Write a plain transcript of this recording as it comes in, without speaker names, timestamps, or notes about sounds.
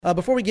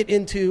Before we get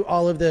into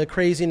all of the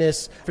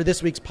craziness for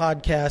this week's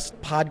podcast,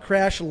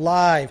 Podcrash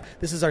Live.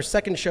 This is our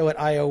second show at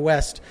IO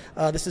West.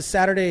 This is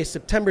Saturday,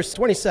 September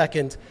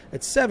 22nd at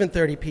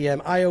 7:30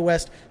 p.m. IO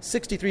West,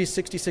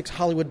 6366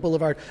 Hollywood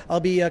Boulevard. I'll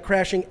be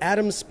crashing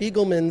Adam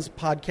Spiegelman's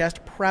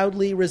podcast,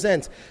 Proudly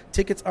Resents.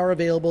 Tickets are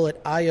available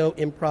at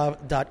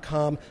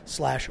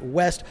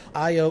ioimprov.com/west,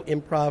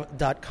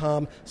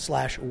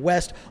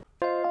 ioimprov.com/west.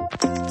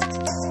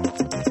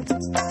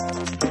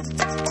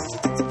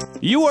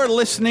 You are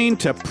listening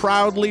to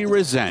Proudly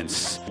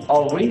Resents.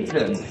 Oh,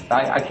 reasons.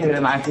 I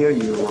cannot hear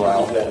you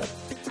well.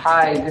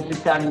 Hi, this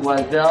is Danny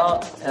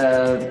Wazell.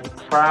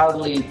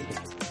 Proudly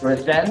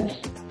Resents.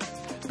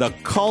 The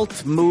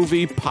Cult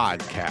Movie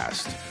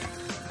Podcast.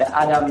 The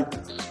Adam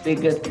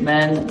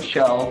Spiegelman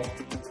Show.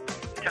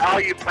 To all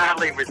you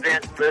Proudly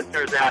Resents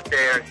listeners out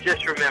there,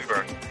 just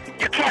remember,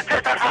 you can't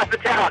piss on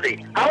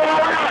hospitality. I won't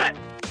allow it.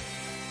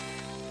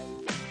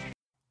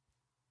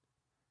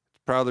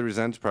 Proudly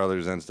Resents,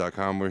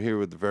 proudlyresents.com. We're here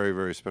with the very,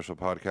 very special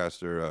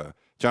podcaster,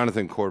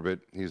 Jonathan Corbett.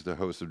 He's the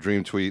host of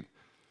Dream Tweet.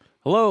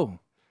 Hello.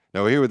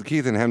 Now, we're here with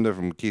Keith and Hemda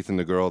from Keith and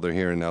the Girl. They're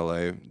here in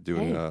L.A.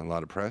 doing a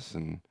lot of press,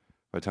 and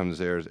by the time this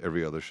airs,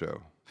 every other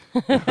show.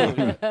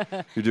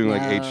 You're doing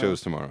like 8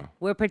 shows tomorrow.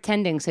 We're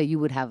pretending so you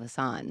would have us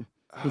on.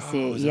 You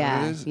see, Is that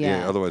what it is?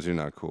 yeah. Otherwise, you're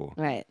not cool.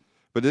 Right.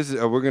 But this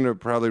is we're going to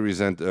proudly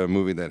resent a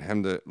movie that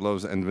Hemda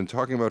loves and been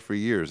talking about for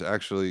years.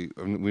 Actually,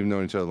 we've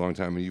known each other a long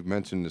time, and you've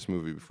mentioned this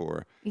movie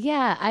before.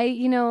 Yeah,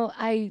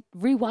 I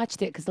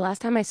rewatched it because the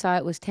last time I saw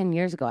it was 10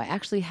 years ago. I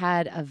actually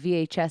had a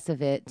VHS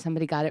of it.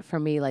 Somebody got it for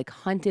me, like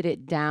hunted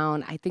it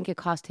down. I think it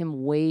cost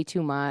him way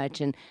too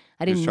much, and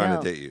I didn't know. He was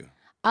trying to date you.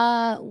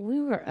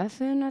 We were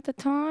effing at the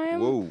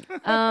time. Whoa.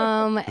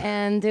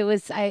 And it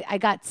was, I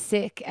got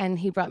sick, and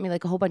he brought me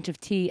like a whole bunch of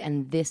tea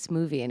and this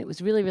movie, and it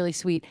was really, really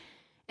sweet.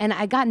 And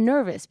I got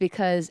nervous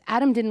because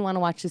Adam didn't want to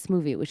watch this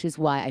movie, which is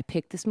why I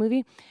picked this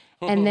movie.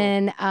 And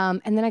then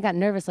I got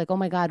nervous, like, oh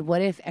my God,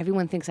 what if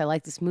everyone thinks I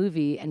like this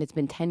movie and it's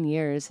been 10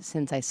 years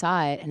since I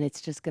saw it and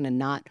it's just going to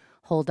not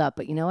hold up?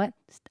 But you know what?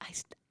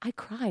 I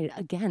cried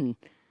again.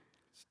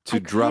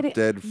 Drop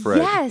Dead Fred.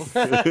 Yes.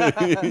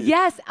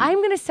 Yes. I'm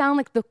going to sound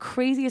like the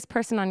craziest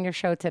person on your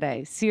show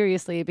today.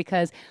 Seriously,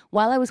 because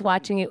while I was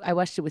watching it, I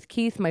watched it with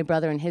Keith, my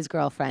brother, and his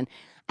girlfriend.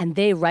 And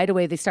they right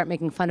away, they start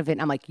making fun of it.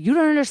 And I'm like, you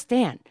don't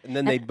understand. And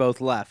then they both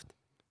left.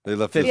 They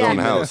left his own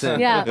house.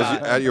 Yeah. It was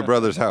at your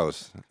brother's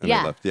house. And Yeah.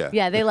 They left. Yeah.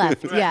 Yeah, they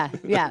left.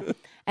 Yeah.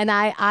 And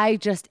I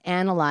just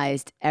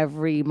analyzed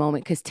every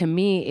moment because to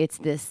me, it's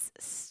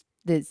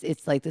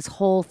it's like this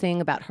whole thing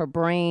about her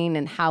brain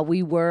and how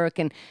we work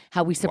and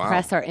how we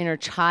suppress our inner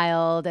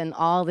child and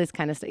all this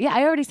kind of stuff. Yeah,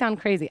 I already sound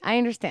crazy. I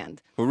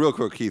understand. Well, real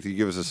quick, Keith, you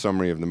give us a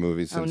summary of the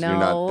movie since you're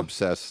not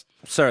obsessed.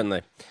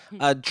 Certainly.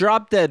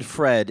 Drop Dead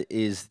Fred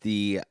is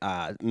the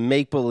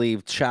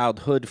make-believe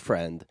childhood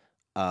friend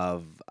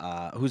of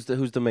who's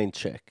the main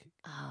chick?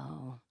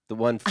 Oh. The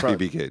one from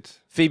Phoebe Cates.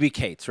 Phoebe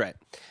Cates, right.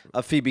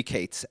 Phoebe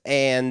Cates.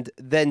 And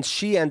then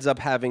she ends up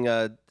having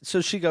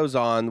so she goes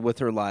on with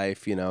her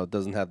life,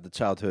 doesn't have the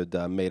childhood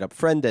made-up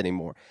friend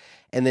anymore.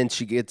 And then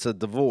she gets a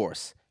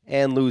divorce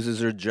and loses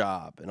her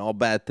job, and all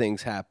bad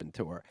things happen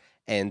to her.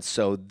 And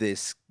so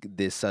this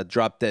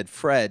Drop Dead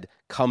Fred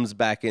comes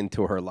back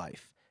into her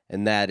life.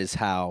 And that is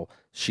how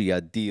she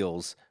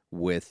deals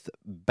with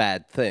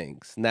bad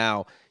things.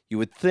 Now, you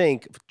would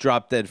think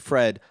Drop Dead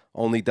Fred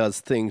only does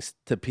things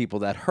to people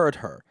that hurt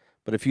her.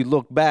 But if you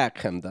look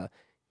back, Hemda,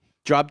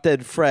 Drop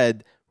Dead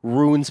Fred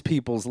ruins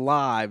people's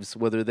lives,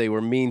 whether they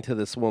were mean to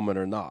this woman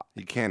or not.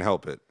 You can't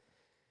help it.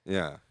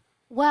 Yeah.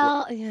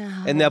 Well,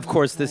 yeah. And of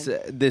course,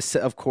 this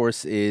of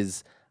course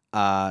is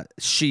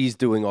she's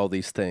doing all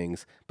these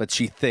things, but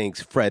she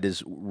thinks Fred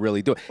is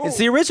really doing. It's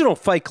the original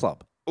Fight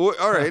Club. Well,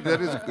 all right,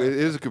 it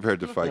is compared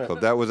to Fight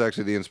Club. That was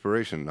actually the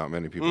inspiration. Not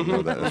many people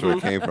know that. That's where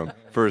it came from.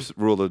 First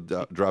rule of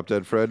Drop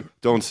Dead Fred: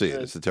 don't see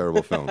it. It's a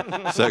terrible film.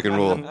 Second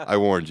rule: I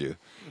warned you.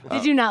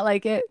 Did you not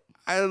like it?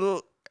 I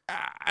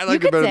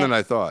liked it better than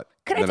I thought.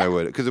 I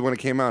would, because when it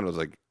came out, I was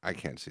like, I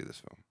can't see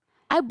this film.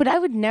 But I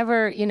would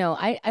never,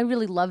 I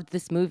really loved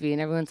this movie,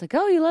 and everyone's like,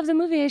 oh, you love the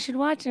movie, I should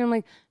watch it. And I'm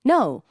like,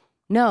 no,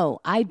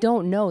 I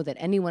don't know that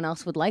anyone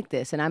else would like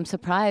this, and I'm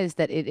surprised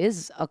that it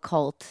is a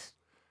cult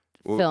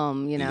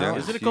film, Yeah,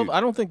 Is it a cult?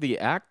 I don't think the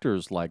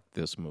actors liked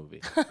this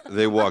movie.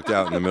 They walked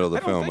out in the middle of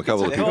the film. A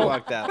couple of people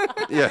walked out.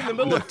 Yeah. In the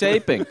middle of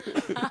taping.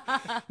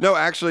 No,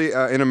 actually,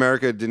 in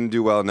America, it didn't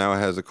do well. Now it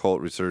has a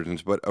cult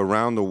resurgence. But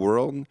around the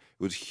world, it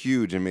was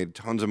huge and made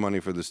tons of money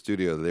for the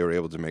studio. They were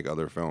able to make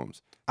other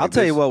films. I'll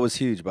tell you what was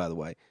huge, by the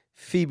way.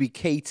 Phoebe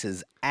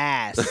Cates'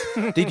 ass.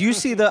 Did you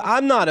see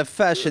I'm not a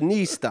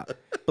fashionista,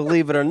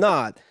 believe it or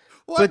not.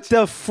 What? But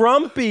the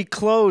frumpy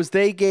clothes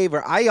they gave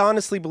her, I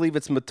honestly believe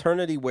it's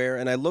maternity wear,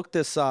 and I looked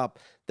this up,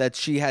 that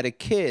she had a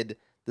kid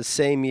the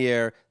same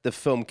year the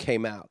film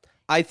came out.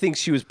 I think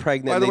she was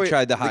pregnant and they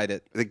tried to hide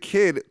it. The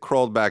kid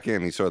crawled back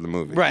in. He saw the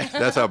movie. Right.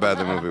 That's how bad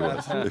the movie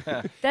was.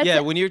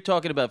 When you're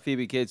talking about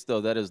Phoebe Cates,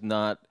 though, that is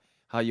not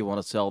how you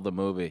want to sell the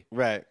movie.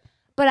 Right.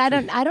 But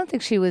I don't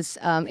think she was.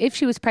 If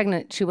she was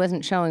pregnant, she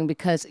wasn't showing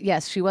because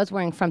yes, she was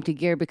wearing frumpy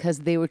gear because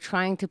they were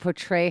trying to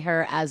portray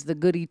her as the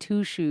goody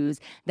two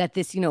shoes that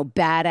this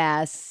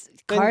badass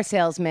car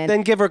salesman.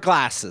 Then give her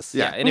glasses.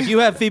 Yeah, and if you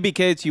have Phoebe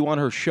Cates, you want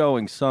her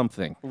showing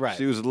something. Right.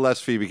 She was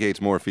less Phoebe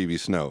Cates, more Phoebe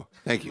Snow.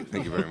 Thank you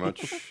very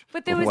much.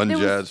 But there One was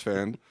jazz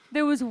fan.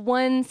 There was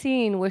one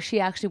scene where she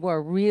actually wore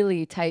a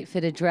really tight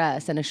fitted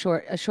dress and a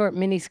short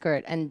mini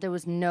skirt, and there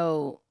was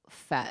no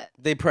fat.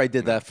 They probably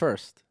did that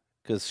first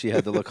because she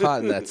had to look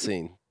hot in that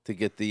scene to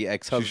get the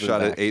ex-husband She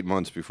shot back. it 8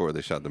 months before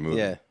they shot the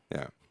movie.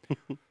 Yeah.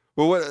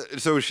 Well,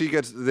 so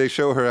they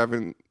show her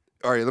having.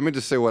 All right, let me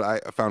just say what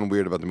I found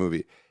weird about the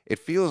movie. It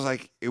feels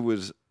like it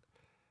was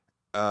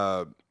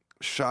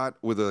shot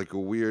with a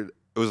weird.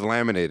 It was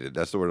laminated.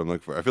 That's the word I'm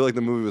looking for. I feel like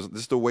the movie was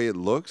just the way it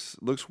looks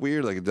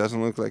weird. Like it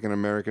doesn't look like an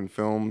American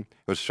film.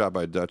 It was shot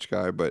by a Dutch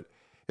guy, but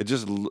it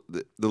just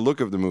the look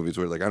of the movie is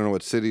weird. Like I don't know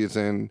what city it's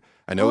in.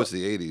 I know it's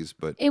the 80s,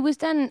 but It was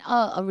done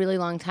a really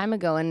long time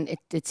ago, and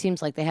it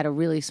seems like they had a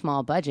really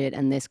small budget,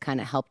 and this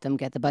kind of helped them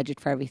get the budget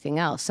for everything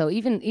else. So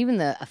even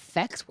the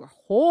effects were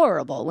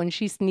horrible when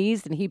she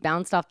sneezed and he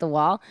bounced off the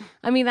wall.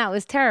 I mean, that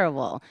was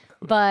terrible.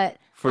 But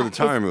for the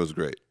time, it was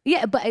great.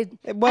 yeah, but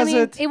it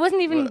wasn't. it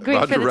wasn't even great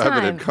Roger for the Rabbit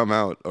time. had come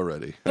out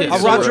already.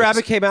 Roger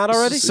Rabbit came out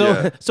already? So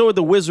had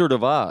the Wizard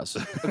of Oz.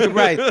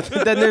 Right.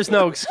 Then there's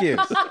no excuse.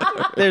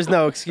 There's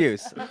no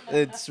excuse.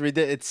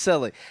 It's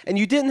silly. And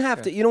you didn't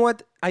have to. You know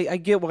what? I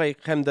get why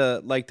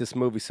Chemda liked this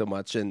movie so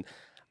much. And,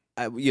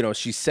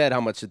 she said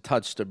how much it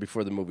touched her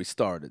before the movie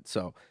started.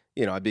 So,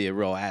 I'd be a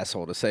real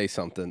asshole to say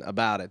something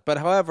about it. But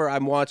however,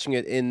 I'm watching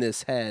it in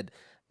this head.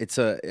 It's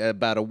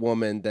about a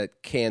woman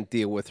that can't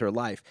deal with her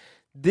life.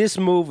 This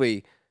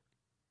movie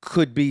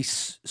could be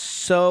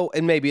so,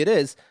 and maybe it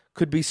is,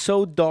 could be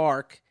so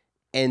dark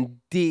and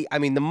deep. I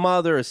mean, the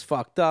mother is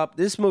fucked up.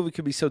 This movie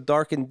could be so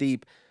dark and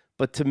deep,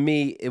 but to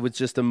me, it was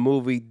just a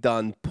movie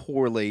done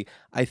poorly.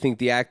 I think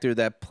the actor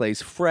that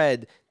plays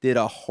Fred did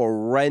a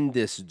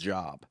horrendous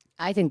job.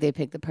 I think they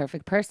picked the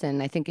perfect person.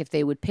 I think if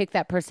they would pick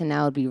that person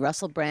now, it would be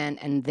Russell Brand,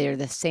 and they're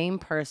the same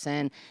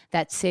person,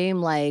 that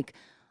same But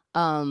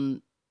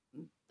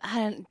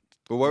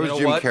why was You know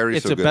Jim what? Carrey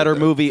It's so a good better at that?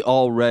 movie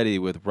already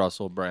with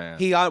Russell Brand.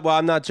 Well,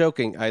 I'm not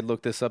joking. I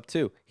looked this up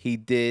too. He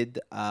did.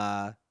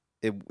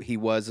 He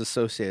was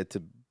associated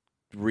to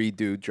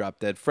redo Drop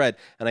Dead Fred,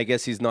 and I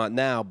guess he's not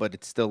now, but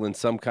it's still in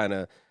some kind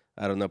of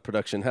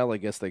production hell. I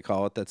guess they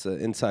call it. That's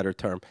an insider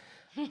term.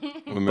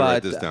 Let me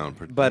write this down.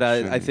 But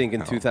I Production think in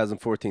hell.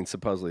 2014,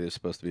 supposedly there's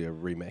supposed to be a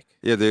remake.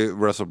 Yeah,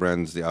 Russell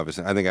Brand's the obvious.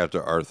 I think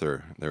after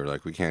Arthur, they were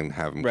like, we can't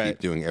have him keep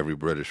doing every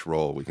British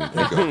role we can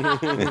think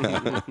of.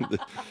 Yeah.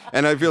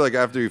 And I feel like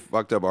after he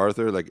fucked up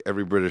Arthur, like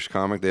every British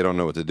comic, they don't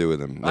know what to do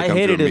with him. They I come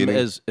to a hated him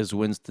meeting, as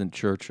Winston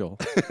Churchill.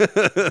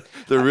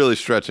 they're really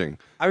stretching.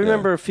 I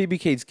remember Phoebe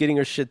Cates getting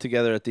her shit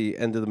together at the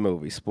end of the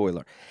movie.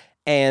 Spoiler,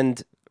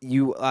 and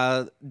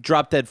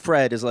Drop Dead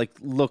Fred is like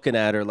looking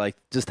at her, like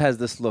just has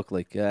this look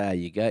like,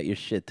 you got your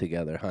shit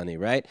together, honey,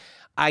 right?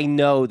 I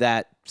know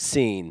that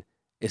scene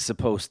is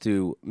supposed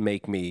to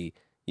make me,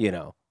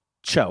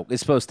 choke. It's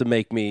supposed to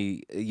make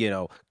me,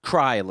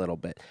 cry a little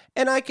bit,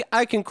 and I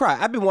can cry.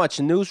 I've been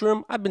watching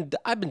Newsroom. I've been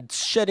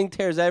shedding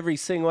tears every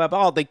single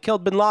episode. Oh, they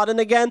killed Bin Laden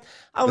again.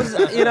 I was,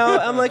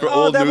 I'm like, For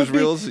oh, old that would be.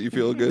 newsreels, you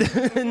feel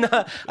good?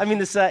 No, I mean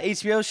this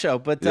HBO show,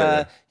 but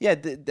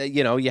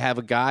you have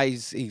a guy.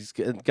 He's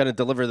going to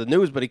deliver the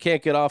news, but he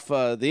can't get off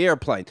the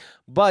airplane.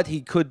 But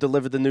he could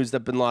deliver the news that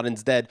Bin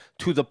Laden's dead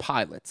to the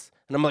pilots.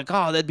 And I'm like,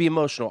 oh, that'd be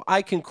emotional.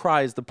 I can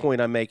cry is the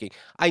point I'm making.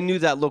 I knew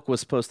that look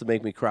was supposed to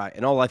make me cry,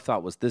 and all I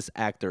thought was this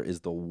actor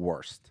is the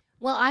worst.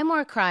 Well, I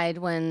more cried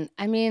when,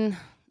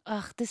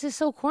 this is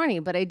so corny,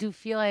 but I do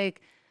feel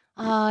like,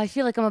 I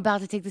feel like I'm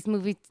about to take this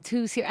movie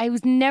too serious. I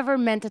was never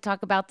meant to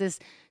talk about this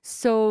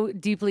so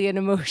deeply and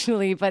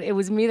emotionally, but it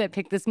was me that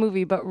picked this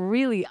movie. But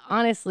really,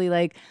 honestly,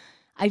 I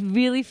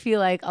really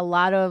feel like a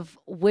lot of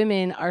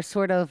women are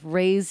sort of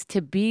raised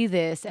to be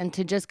this and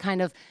to just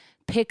kind of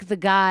pick the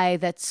guy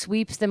that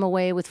sweeps them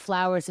away with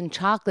flowers and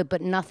chocolate,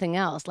 but nothing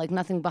else, like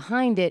nothing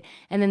behind it.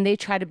 And then they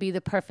try to be the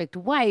perfect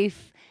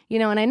wife,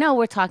 and I know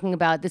we're talking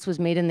about this was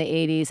made in the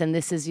 80s and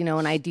this is,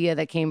 an idea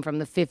that came from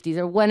the 50s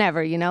or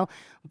whenever,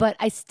 but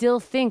I still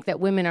think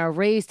that women are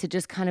raised to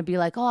just kind of be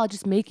like, oh, I'll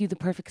just make you the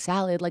perfect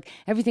salad. Like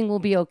everything will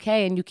be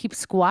okay. And you keep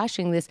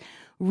squashing this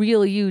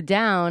real you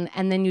down,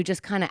 and then you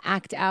just kind of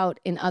act out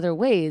in other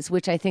ways,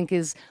 which I think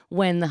is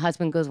when the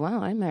husband goes,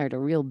 wow, I married a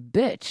real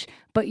bitch.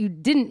 But you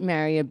didn't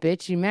marry a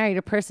bitch. You married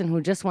a person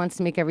who just wants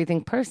to make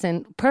everything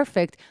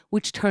perfect,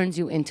 which turns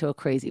you into a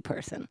crazy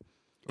person.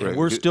 Right.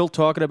 We're still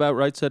talking about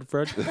Right Said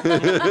Fred?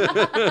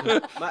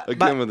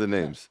 Again with the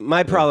names.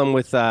 My problem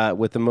with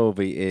the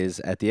movie is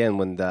at the end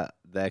when the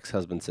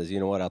ex-husband says, you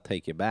know what, I'll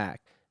take you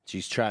back.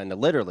 She's trying to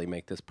literally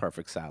make this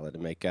perfect salad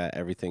and make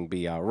everything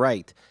be all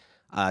right.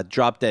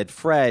 Drop Dead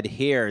Fred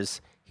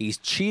hears he's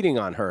cheating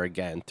on her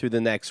again through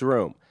the next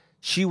room.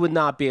 She would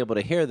not be able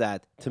to hear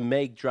that to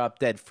make Drop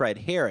Dead Fred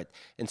hear it.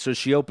 And so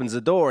she opens the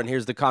door and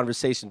hears the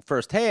conversation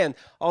firsthand.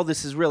 All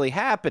this is really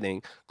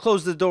happening.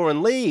 Close the door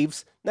and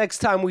leaves. Next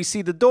time we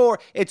see the door,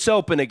 it's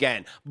open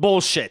again.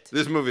 Bullshit.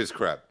 This movie is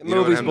crap. The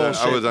movie's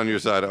bullshit. I was on your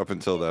side up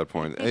until that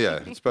point. Yeah,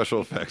 special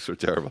effects were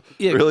terrible.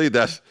 Yeah. Really?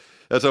 That's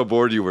how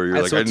bored you were.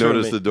 You're That's like, I what threw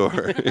noticed me. the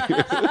door.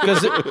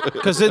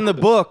 Because in the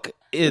book,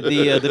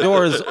 the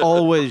door is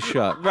always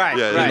shut. Right,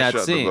 Yeah, in they that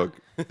shut scene. the book.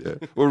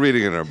 Yeah. We're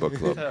reading in our book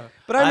club.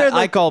 But I remember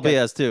I call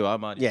BS too.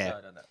 I'm on your Yeah.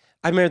 side on that.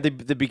 I remember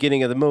the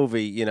beginning of the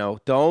movie,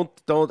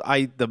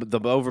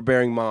 the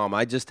overbearing mom.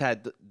 I just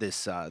had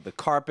this the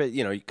carpet,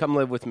 you come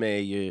live with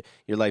me,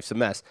 your life's a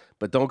mess,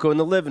 but don't go in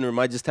the living room.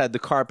 I just had the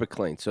carpet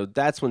cleaned. So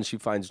that's when she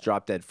finds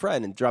Drop Dead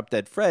Fred, and Drop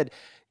Dead Fred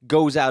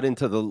goes out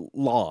into the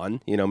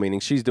lawn, meaning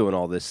she's doing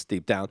all this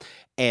deep down,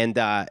 and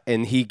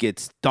he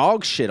gets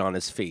dog shit on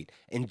his feet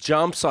and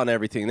jumps on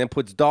everything, and then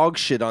puts dog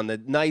shit on the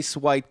nice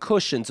white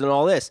cushions and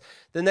all this.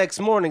 The next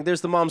morning,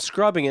 there's the mom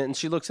scrubbing it, and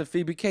she looks at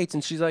Phoebe Cates,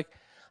 and she's like,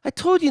 I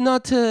told you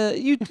not to,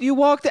 you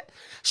walked it.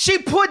 She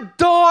put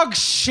dog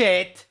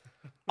shit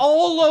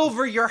all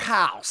over your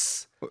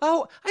house.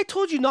 Oh, I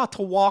told you not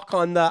to walk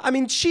on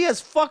she has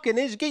fucking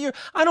issues.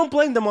 I don't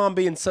blame the mom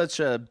being such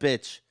a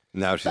bitch.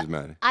 Now she's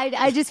mad.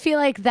 I just feel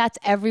like that's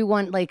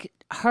everyone, like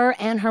her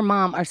and her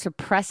mom are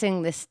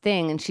suppressing this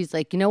thing. And she's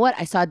like, you know what?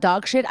 I saw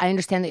dog shit. I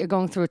understand that you're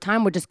going through a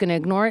time. We're just going to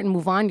ignore it and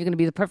move on. You're going to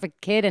be the perfect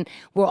kid. And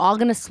we're all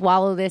going to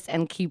swallow this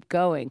and keep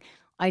going.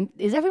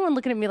 Is everyone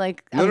looking at me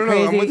like I'm No,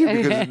 crazy? I'm with you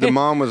because the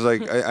mom was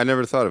like, I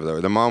never thought of it that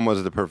way. The mom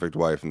was the perfect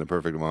wife and the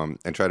perfect mom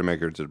and tried to make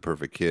her into the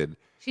perfect kid.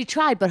 She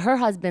tried, but her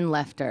husband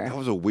left her. That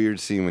was a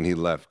weird scene when he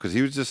left because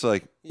he was just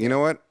like, you know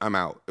what? I'm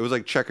out. It was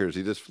like checkers.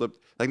 He just flipped.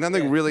 Like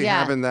nothing really Yeah.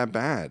 happened that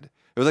bad.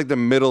 It was like the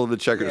middle of the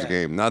checkers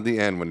game, not the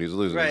end when he was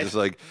losing. Right. It's just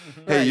like,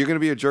 hey, you're going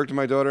to be a jerk to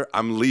my daughter?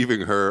 I'm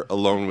leaving her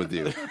alone with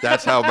you.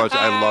 That's how much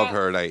I love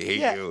her and I hate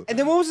you. And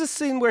then what was the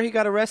scene where he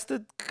got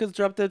arrested because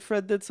Drop Dead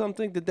Fred did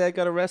something? The dad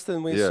got arrested,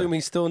 and we assume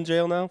he's still in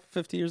jail now,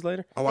 50 years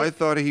later? Oh, I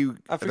thought I forget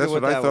that's what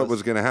what I that thought was.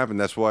 was going to happen.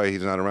 That's why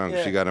he's not around. 'Cause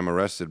Yeah. She got him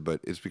arrested, but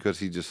it's because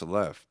he just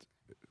left.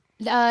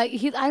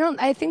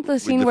 I think the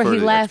scene where defer he to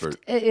the left.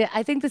 expert.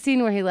 I think the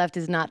scene where he left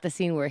is not the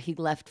scene where he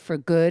left for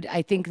good.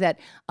 I think that,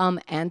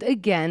 and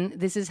again,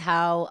 this is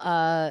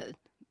how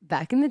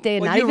back in the day.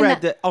 Well, not you even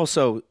read that,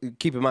 also,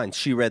 keep in mind,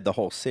 she read the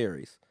whole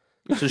series.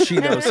 So she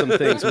knows some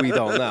things we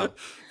don't know.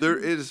 There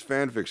is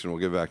fan fiction.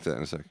 We'll get back to that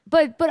in a second.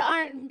 but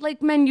aren't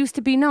like men used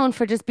to be known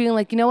for just being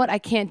like, you know what, I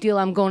can't deal.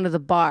 I'm going to the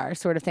bar,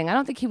 sort of thing. I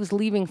don't think he was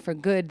leaving for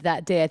good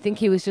that day. I think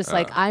he was just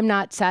like, I'm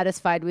not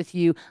satisfied with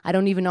you. I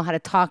don't even know how to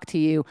talk to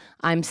you.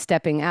 I'm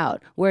stepping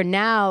out. Where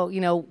now,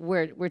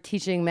 we're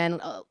teaching men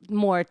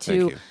more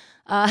to.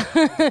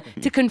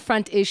 To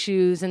confront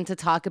issues and to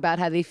talk about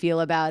how they feel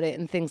about it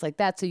and things like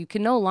that. So you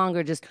can no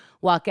longer just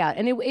walk out.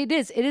 And it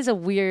is a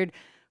weird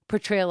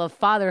portrayal of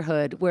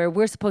fatherhood where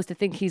we're supposed to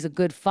think he's a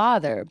good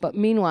father. But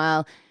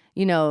meanwhile,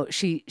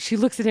 she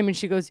looks at him and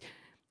she goes,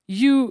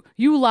 you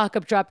lock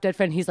up Drop Dead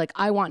Fred. He's like,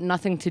 I want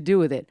nothing to do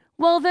with it.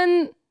 Well,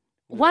 then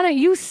why don't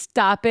you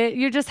stop it?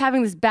 You're just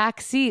having this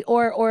back seat.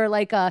 Or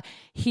like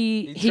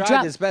he He tried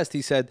dropped his best.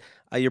 He said,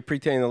 you're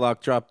pretending to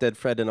lock Drop Dead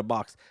Fred in a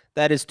box.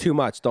 That is too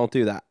much. Don't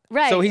do that.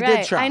 Right. So he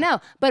did try. I know.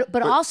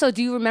 But also,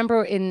 do you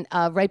remember in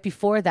right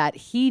before that,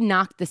 he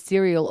knocked the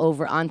cereal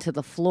over onto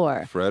the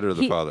floor. Fred or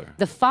the father?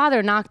 The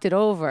father knocked it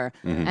over.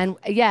 And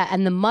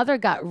and the mother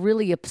got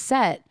really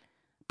upset.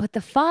 But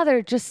the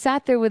father just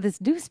sat there with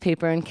his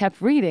newspaper and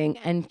kept reading,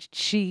 and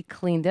she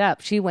cleaned it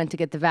up. She went to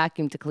get the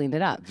vacuum to clean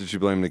it up. Did she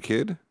blame the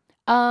kid?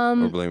 Or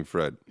blame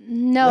Fred?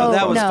 No, Well,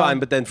 that was no. fine,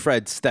 but then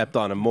Fred stepped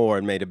on him more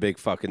and made a big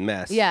fucking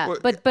mess. Yeah,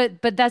 but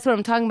that's what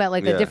I'm talking about.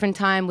 Like Yeah. a different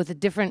time with a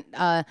different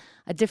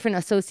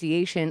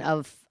association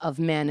of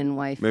man and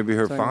wife. Maybe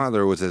her sort of.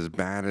 father was as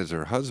bad as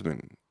her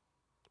husband.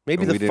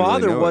 Maybe And we the didn't really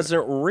father know it.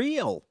 wasn't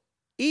real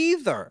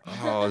either.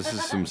 Oh, this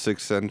is some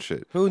Sixth Sense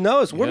shit. Who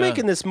knows? We're Yeah.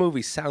 making this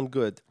movie sound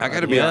good. I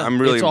gotta be. Yeah, I'm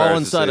really it's all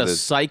embarrassed inside to a say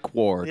this. psych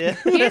ward.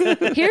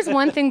 Here's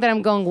one thing that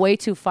I'm going way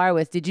too far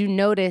with. Did you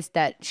notice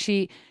that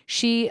she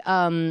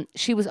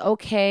was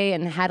okay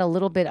and had a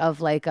little bit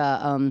of like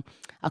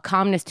a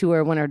calmness to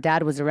her when her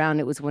dad was around?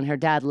 It was when her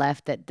dad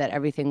left that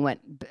everything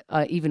went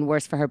even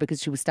worse for her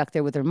because she was stuck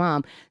there with her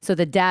mom. So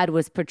the dad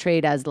was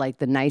portrayed as like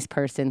the nice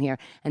person here.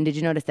 And did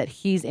you notice that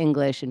he's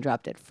English and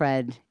Drop Dead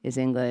Fred is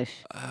English?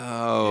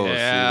 Oh, see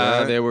Yeah,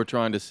 that? they were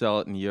trying to sell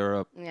it in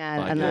Europe. Yeah,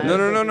 Like and it.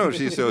 No.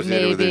 She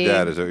associated with her Maybe.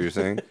 dad. Is that what you're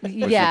saying? When she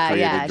Yeah,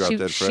 created yeah. Drop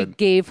Dead She Fred?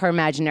 gave her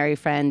imaginary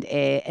friend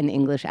an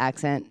English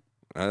accent.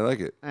 I like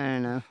it. I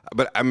don't know.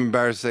 But I'm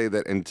embarrassed to say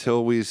that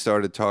until we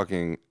started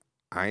talking,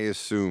 I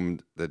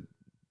assumed that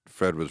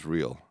Fred was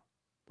real.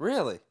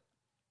 Really?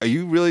 Are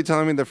you really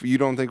telling me that you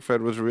don't think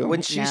Fred was real?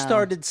 When she No.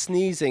 started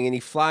sneezing and he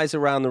flies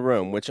around the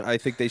room, which I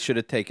think they should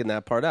have taken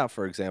that part out,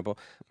 for example.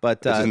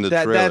 But It's in the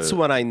that's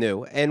trailer. when I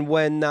knew. And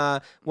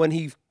when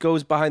he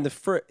goes behind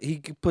he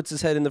puts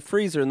his head in the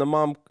freezer, and the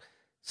mom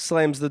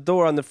slams the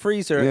door on the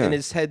freezer, Yeah. and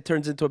his head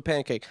turns into a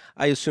pancake.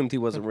 I assumed he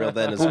wasn't real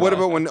then as But what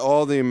well. about when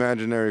all the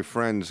imaginary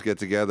friends get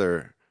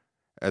together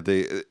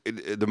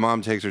the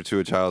mom takes her to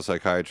a child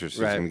psychiatrist.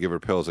 She's going to give her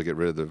pills to get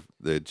rid of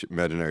the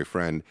imaginary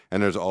friend,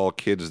 and there's all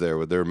kids there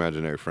with their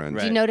imaginary friends.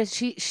 Do you notice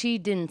she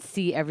didn't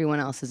see everyone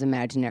else's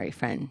imaginary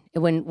friend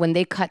when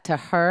they cut to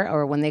her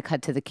or when they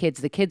cut to the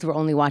kids were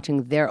only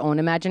watching their own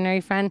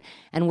imaginary friend,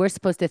 and we're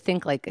supposed to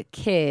think like a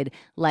kid,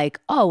 like,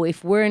 oh,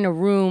 if we're in a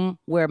room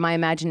where my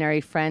imaginary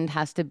friend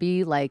has to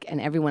be like,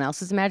 and everyone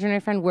else's imaginary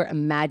friend, we're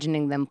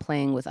imagining them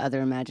playing with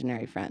other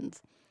imaginary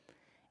friends.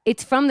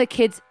 It's from the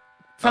kids.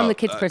 From the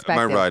kid's perspective.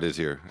 My ride is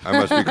here. I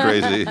must be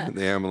crazy.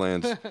 The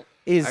ambulance.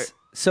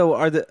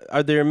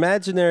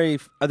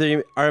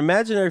 Are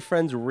imaginary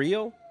friends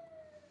real?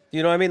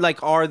 You know what I mean?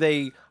 Like, are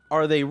they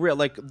real?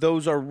 Like,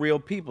 those are real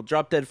people.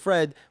 Drop Dead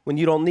Fred, when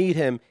you don't need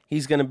him,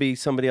 he's going to be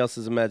somebody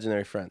else's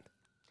imaginary friend.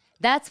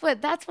 That's what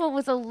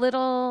was a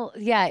little,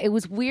 it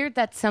was weird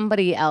that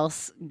somebody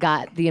else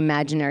got the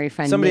imaginary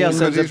friend. Somebody else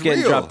ends up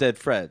getting real. Drop Dead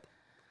Fred.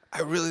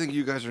 I really think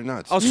you guys are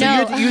nuts. Oh,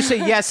 so you say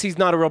yes, he's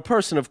not a real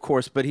person, of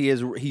course, but he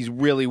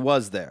really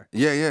was there.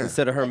 Yeah.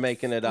 Instead of her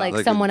making it up.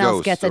 Like someone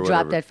else gets a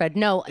Drop Dead Fred.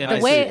 No,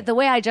 And the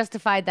way I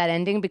justified that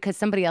ending, because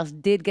somebody else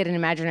did get an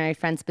imaginary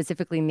friend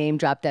specifically named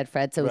Drop Dead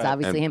Fred, so it was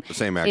obviously and him. The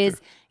same actor.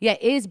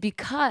 Is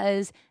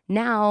because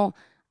now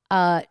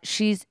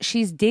she's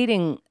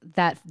dating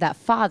that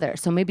father.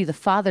 So maybe the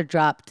father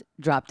dropped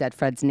Drop Dead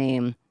Fred's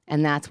name,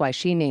 and that's why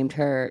she named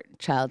her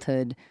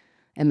childhood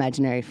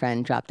imaginary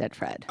friend Drop Dead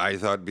Fred. I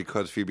thought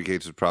because Phoebe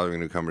Cates was probably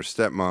going to become her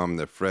stepmom,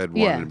 that Fred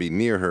wanted to be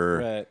near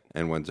her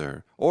and went to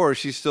her. Or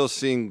she's still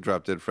seeing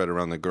Drop Dead Fred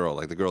around the girl.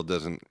 Like the girl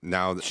doesn't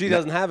now. She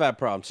doesn't have that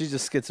problem. She's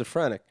just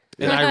schizophrenic.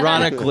 And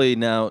ironically,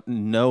 now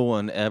no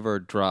one ever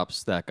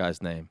drops that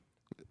guy's name.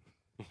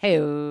 Hey.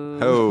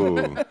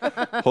 Oh,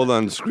 hold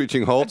on,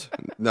 screeching halt.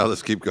 Now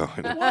let's keep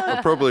going.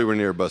 Probably we're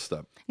near a bus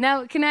stop.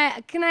 Now, can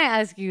I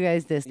ask you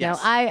guys this? Yes.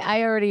 Now,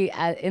 I already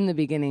in the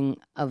beginning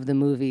of the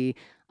movie.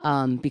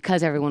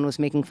 Because everyone was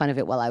making fun of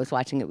it while I was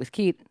watching it with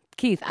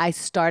Keith, I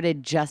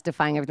started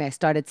justifying everything. I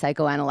started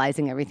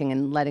psychoanalyzing everything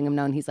and letting him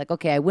know. And he's like,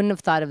 okay, I wouldn't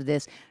have thought of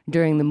this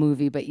during the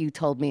movie, but you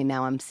told me and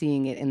now I'm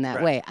seeing it in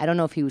that way. I don't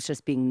know if he was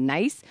just being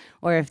nice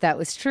or if that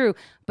was true.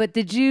 But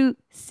did you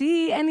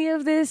see any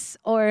of this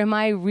or am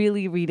I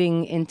really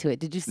reading into it?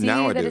 Did you see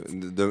now that I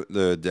do.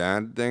 The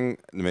dad thing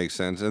makes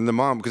sense. And the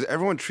mom, because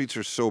everyone treats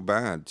her so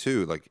bad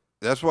too. Like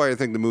that's why I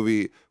think the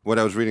movie, what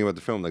I was reading about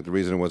the film, like the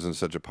reason it wasn't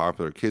such a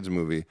popular kids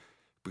movie,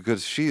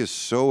 because she is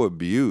so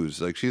abused.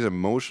 Like she's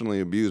emotionally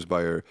abused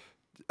by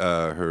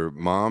her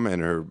mom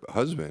and her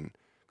husband.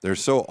 They're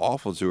so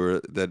awful to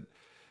her that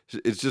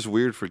it's just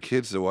weird for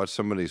kids to watch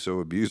somebody so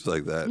abused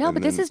like that. No,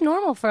 but this is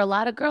normal for a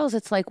lot of girls.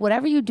 It's like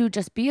whatever you do,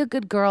 just be a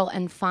good girl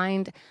and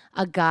find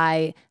a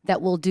guy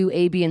that will do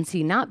A, B, and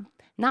C.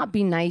 Not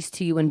be nice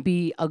to you and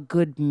be a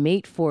good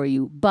mate for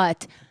you,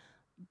 but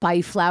buy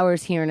you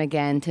flowers here and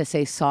again to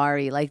say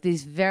sorry. Like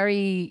these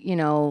very,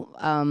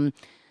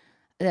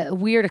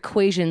 weird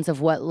equations of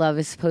what love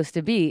is supposed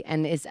to be.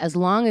 And it's as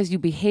long as you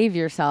behave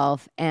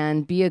yourself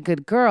and be a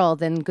good girl,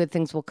 then good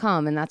things will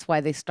come. And that's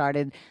why they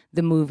started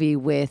the movie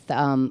with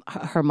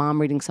her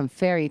mom reading some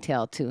fairy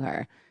tale to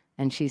her.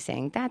 And she's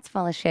saying, that's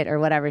full of shit, or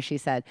whatever she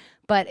said.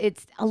 But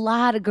it's a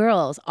lot of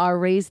girls are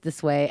raised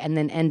this way and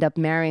then end up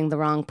marrying the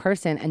wrong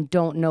person and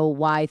don't know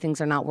why things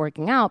are not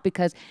working out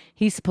because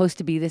he's supposed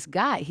to be this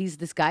guy. He's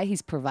this guy.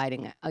 He's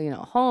providing, a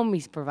home.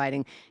 He's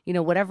providing,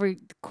 whatever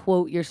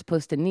quote you're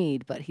supposed to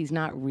need, but he's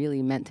not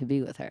really meant to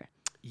be with her.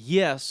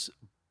 Yes,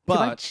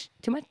 but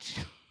Too much?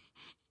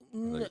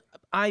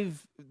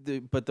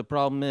 But the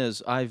problem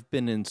is I've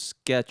been in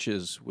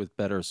sketches with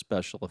better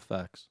special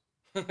effects.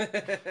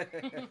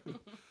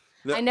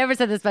 I never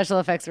said the special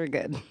effects were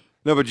good.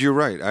 No, but you're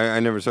right. I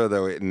never saw it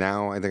that way.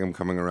 Now I think I'm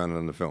coming around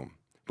on the film.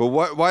 But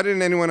why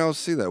didn't anyone else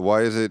see that?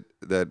 Why is it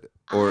that...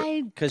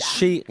 Because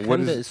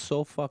Hinda is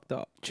so fucked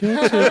up.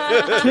 Chicks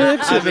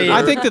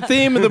I think the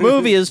theme of the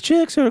movie is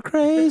chicks are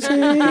crazy.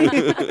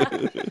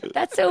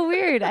 That's so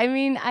weird. I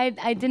mean,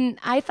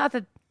 I thought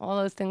that all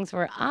those things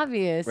were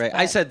obvious. Right.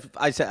 I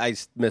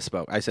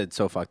misspoke. I said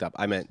so fucked up.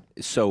 I meant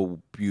so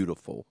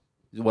beautiful.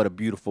 What a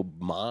beautiful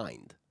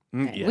mind.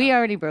 Yeah. We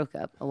already broke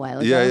up a while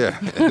ago. Yeah.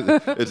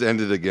 It's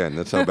ended again.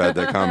 That's how bad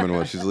that comment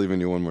was. She's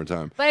leaving you one more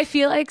time. But I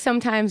feel like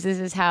sometimes this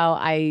is how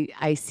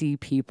I see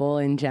people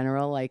in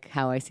general, like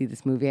how I see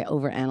this movie. I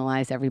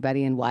overanalyze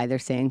everybody and why they're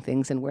saying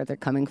things and where they're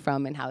coming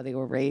from and how they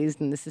were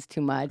raised, and this is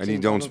too much. And you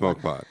don't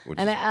smoke pot.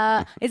 And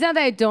it's not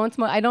that I don't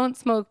smoke. I don't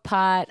smoke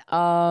pot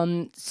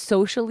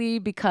socially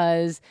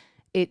because...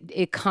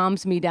 It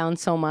calms me down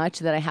so much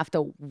that I have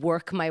to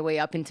work my way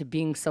up into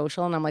being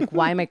social. And I'm like,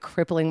 why am I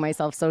crippling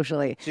myself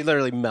socially? She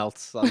literally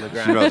melts on the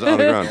ground. She melts on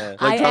the ground. Yeah.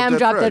 Like I am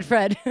Drop Dead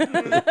Fred.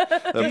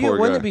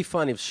 Wouldn't it be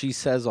funny if she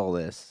says all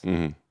this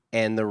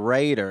and the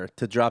writer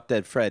to Drop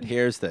Dead Fred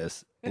hears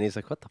this and he's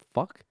like, what the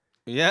fuck?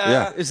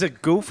 Yeah. It's a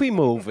goofy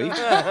movie.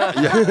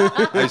 Yeah,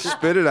 I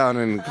spit it out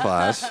in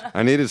class.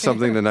 I needed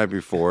something the night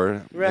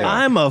before. Right. Yeah.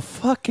 I'm a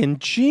fucking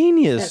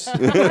genius.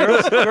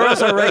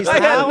 Girls are raised I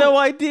had how? no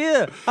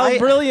idea how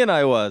brilliant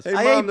I was. Hey,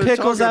 I Mom, ate they're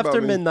pickles talking about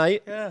after me.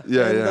 midnight.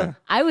 Yeah.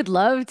 I would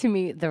love to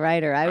meet the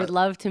writer. I would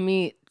love to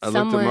meet I looked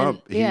someone. him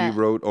up. He yeah.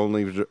 wrote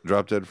only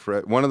Drop Dead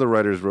Fred. One of the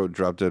writers wrote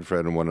Drop Dead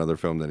Fred and one other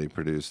film that he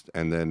produced,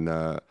 and then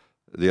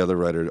the other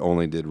writer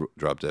only did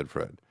Drop Dead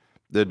Fred.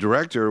 The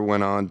director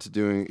went on to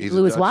doing. He's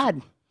Blue a is Dutch-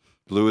 Wad.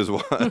 Blue is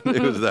Wad.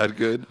 It was that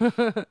good.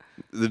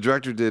 The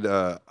director did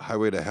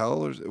Highway to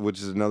Hell, which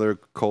is another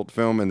cult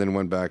film, and then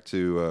went back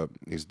to.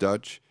 He's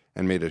Dutch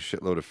and made a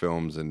shitload of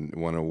films and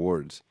won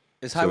awards.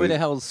 Is So Highway he- to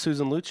Hell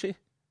Susan Lucci?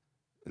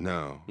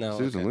 No, No,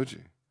 Susan okay.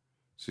 Lucci.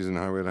 She's in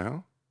Highway to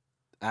Hell.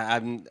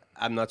 I'm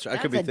not sure. I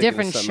That's could be a thinking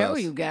of different something show,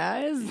 else. you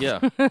guys. Yeah.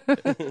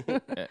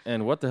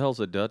 And what the hell's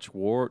a Dutch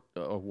award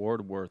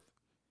worth?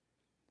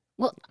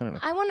 Well, I don't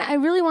know. I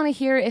really want to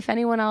hear if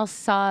anyone else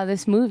saw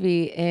this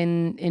movie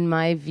in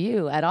my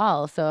view at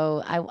all.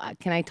 So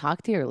can I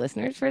talk to your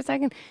listeners for a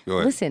second? Go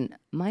ahead. Listen,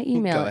 my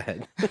email. Go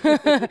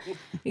ahead.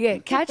 Yeah,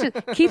 catch it.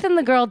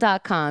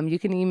 KeithAndTheGirl.com. You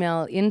can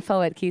email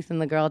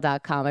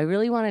info@KeithAndTheGirl.com. I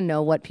really want to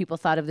know what people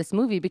thought of this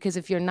movie, because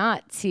if you're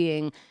not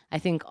seeing, I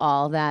think,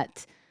 all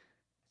that,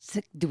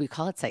 do we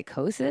call it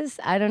psychosis?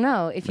 I don't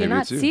know. If you're Maybe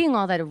not it's you. seeing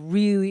all that, it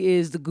really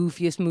is the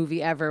goofiest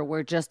movie ever,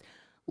 where just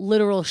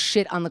literal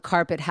shit on the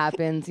carpet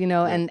happens,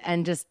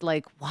 and just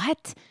like,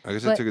 what? I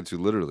guess I But- took it too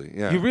literally.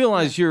 Yeah. You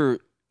realize you're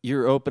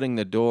opening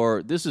the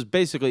door. This is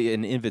basically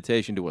an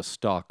invitation to a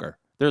stalker.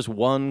 There's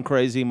one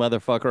crazy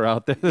motherfucker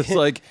out there that's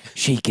like,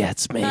 she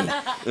gets me. Drop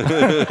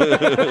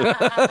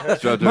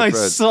Dead My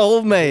Fred.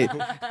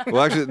 soulmate.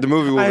 Well, actually, the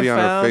movie will I be on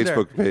our found her.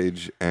 Facebook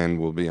page and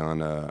will be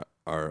on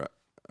our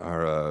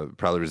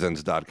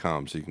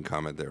proudlyresents.com, so you can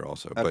comment there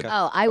also. But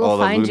Oh, I will all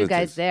the find you lunatics-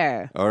 guys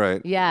there. All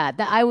right. Yeah,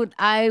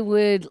 I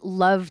would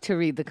love to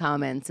read the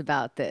comments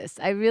about this.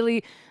 I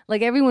really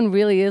everyone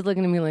really is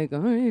looking at me like,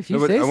 oh, if you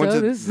No, but say I went so,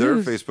 to this their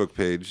is. Facebook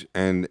page,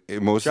 and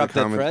most Drop of the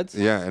Dead comments, Freds?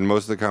 yeah, and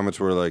most of the comments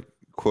were like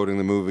quoting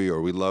the movie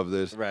or "We love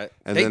this." Right.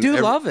 And They then do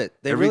love it.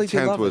 They every really do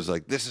 10th love was it.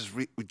 like, "This is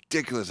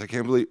ridiculous! I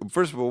can't believe."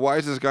 First of all, why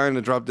is this guy in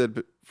the Drop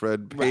Dead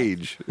Fred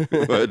page?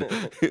 But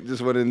it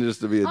just went in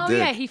just to be a Oh dick.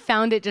 yeah, he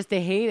found it just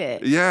to hate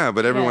it. Yeah,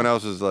 but everyone Yeah.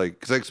 else is like,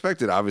 because I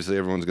expected, obviously,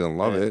 everyone's going to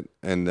love it.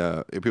 And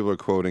people are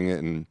quoting it.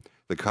 And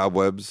the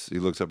cobwebs, he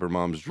looks up her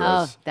mom's dress.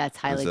 Oh, that's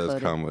highly and says,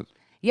 quoted. "Come with."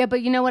 Yeah,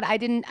 but you know what? I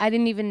didn't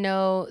even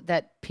know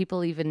that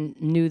people even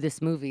knew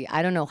this movie.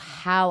 I don't know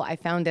how I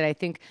found it. I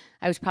think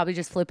I was probably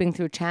just flipping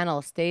through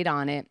channels, stayed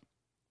on it,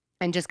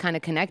 and just kind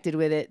of connected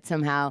with it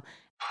somehow.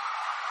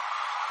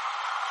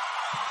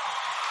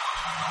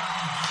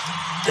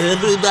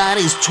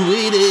 Everybody's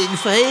tweeting,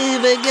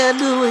 faving and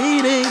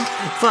deleting.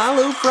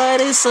 Follow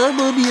Friday,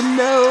 someone you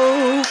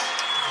know.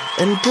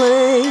 And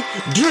play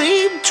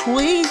Dream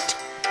Tweet,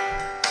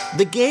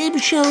 the game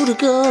show to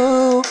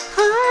go.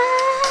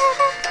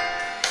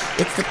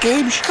 It's the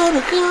game show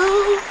to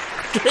go.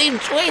 Dream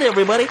Tweet,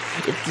 everybody.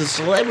 It's the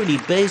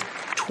celebrity-based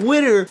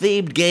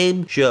Twitter-themed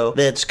game show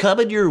that's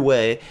coming your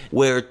way,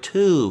 where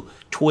two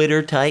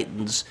Twitter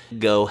titans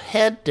go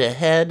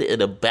head-to-head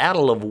in a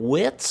battle of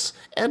wits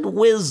and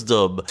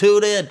wisdom.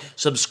 Tune in,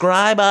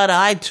 subscribe on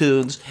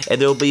iTunes,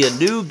 and there'll be a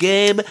new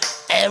game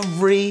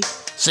every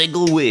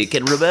single week.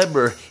 And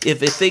remember, if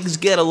things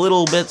get a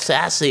little bit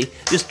sassy,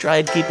 just try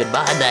and keep in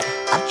mind that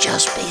I'm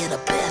just being a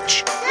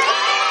bitch.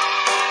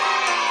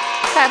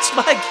 That's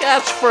my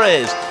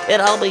catchphrase,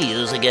 and I'll be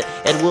using it,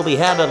 and we'll be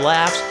having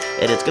laughs,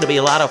 and it's going to be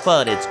a lot of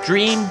fun. It's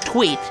Dream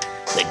Tweet,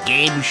 the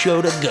game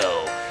show to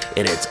go,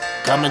 and it's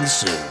coming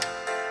soon.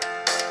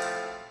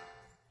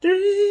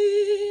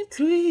 Dream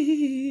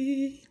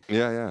Tweet.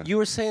 Yeah. You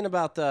were saying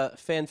about the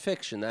fan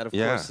fiction. That, of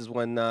Yeah. course, is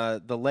when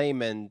the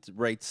layman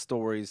writes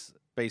stories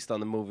based on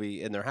the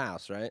movie in their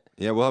house, right?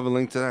 Yeah, we'll have a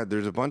link to that.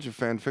 There's a bunch of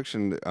fan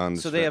fiction on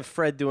this. So they have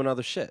Fred doing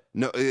other shit.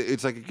 No,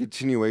 it's like a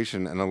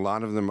continuation, and a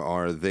lot of them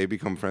are they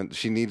become friends.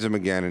 She needs him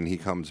again, and he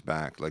comes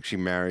back. Like she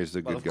marries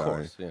the Well, good of guy,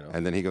 course, you know.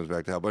 and then he comes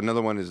back to help. But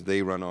another one is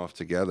they run off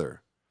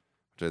together,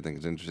 which I think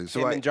is interesting. So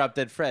Him I, and Drop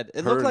Dead Fred.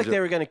 It her looked and like Jo- they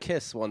were going to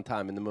kiss one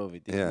time in the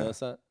movie. Did you Yeah. notice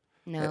that?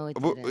 No, it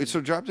Well, didn't.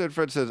 so Drop Dead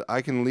Fred says,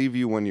 "I can leave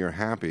you when you're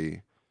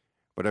happy,"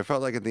 but I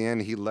felt like at the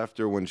end he left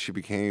her when she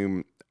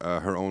became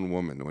her own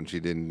woman, when she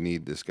didn't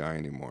need this guy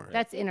anymore.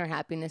 That's inner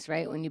happiness,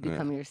 right? When you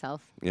become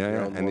yourself. Yeah, Your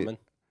yeah, own and woman.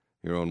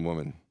 your own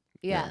woman.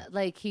 Yeah,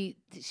 like she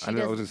I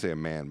was does. gonna say a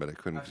man, but I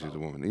couldn't because she's a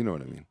woman. You know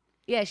what I mean?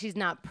 Yeah, she's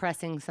not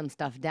pressing some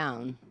stuff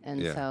down, and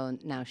Yeah. so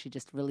now she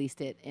just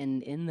released it,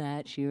 and in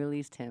that she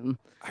released him.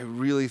 I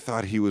really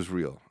thought he was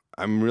real.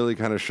 I'm really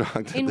kind of shocked.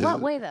 at In this-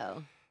 what way,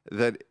 though?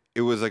 That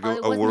it was like Oh, a, it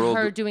a wasn't world.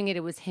 her doing it;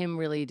 it was him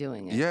really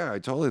doing it. Yeah, I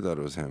totally thought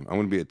it was him. I'm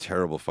gonna be a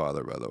terrible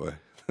father, by the way.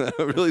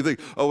 I really think.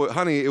 Oh,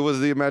 honey, it was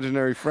the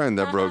imaginary friend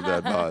that broke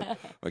that bot.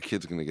 My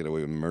kid's gonna get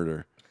away with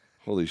murder.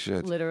 Holy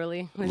shit!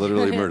 Literally.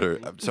 Literally murder.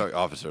 I'm sorry,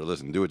 officer.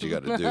 Listen, do what you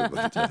got to do.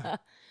 But,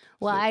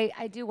 Well,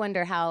 I do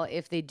wonder how,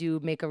 if they do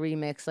make a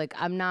remix, like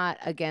I'm not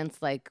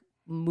against like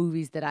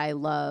movies that I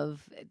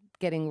love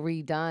getting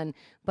redone.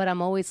 But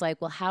I'm always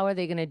like, well, how are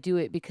they going to do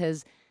it?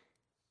 Because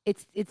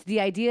it's the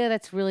idea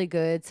that's really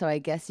good. So I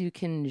guess you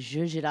can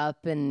zhuzh it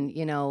up and,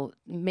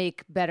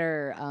 make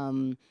better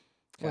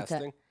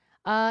Casting.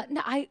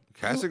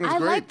 Casting was I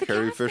great. like the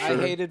Carrie casting. Fisher.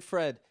 I hated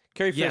Fred.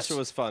 Carrie Yes. Fisher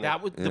was funny.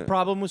 That was the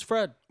problem was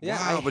Fred. yeah,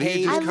 Wow, I but he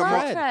hated just I come love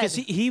off- Fred. Because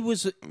he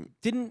was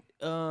didn't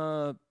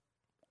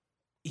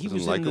he Wasn't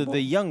was in likable?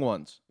 the Young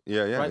Ones.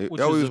 Yeah, yeah. Right, He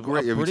which was was a great.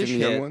 Have you British seen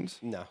the Young hit. Ones?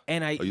 No.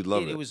 And Oh, you'd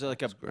love it it. was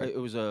like It's great. it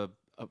was a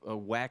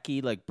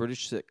wacky like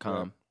British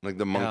sitcom. Like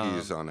the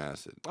monkeys on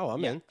acid. Oh,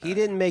 I'm in. He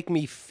didn't make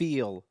me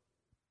feel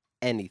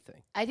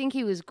anything. I think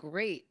he was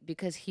great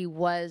because he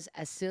was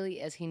as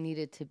silly as he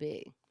needed to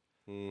be.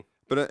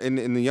 But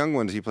in the Young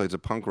Ones, he plays a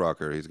punk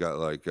rocker. He's got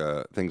like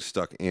things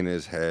stuck in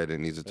his head,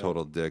 and he's a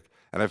total dick.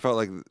 And I felt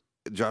like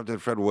Drop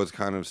Dead Fred was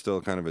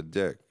still kind of a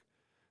dick.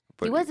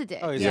 But He was a dick.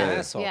 Oh, he's yeah. an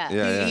asshole. Yeah.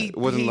 Yeah, He- it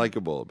wasn't he-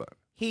 likable about it.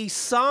 He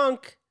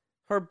sunk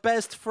her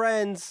best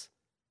friend's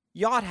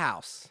yacht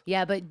house.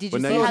 Yeah, but did But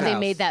you now see you how they have-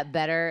 made that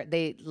better?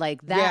 They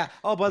like that. Yeah.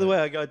 Oh, by the way,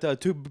 I got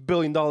 $2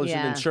 billion in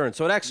Yeah. insurance,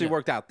 so it actually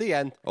worked out. The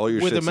end. All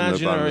your With shit's in the bottom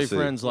of imaginary the sea.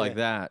 friends like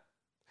that.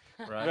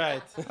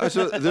 Right.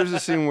 So there's a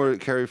scene where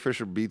Carrie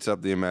Fisher beats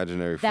up the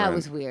imaginary friend. That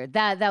was weird.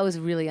 That was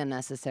really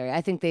unnecessary.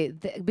 I think they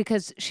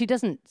because she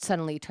doesn't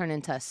suddenly turn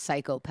into a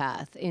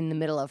psychopath in the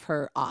middle of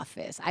her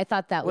office. I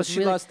thought that Well, was she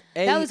really, lost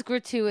that was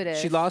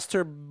gratuitous. She lost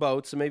her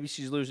boat, so maybe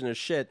she's losing her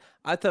shit.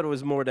 I thought it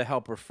was more to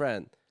help her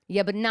friend.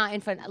 Yeah, but not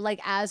in front.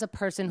 Like as a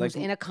person who's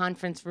Like- in a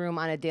conference room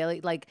on a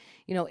daily,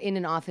 in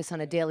an office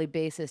on a daily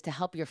basis to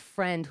help your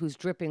friend who's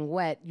dripping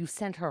wet, you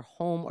sent her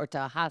home or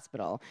to a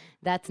hospital.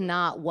 That's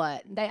not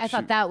what. I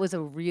thought that was a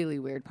really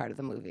weird part of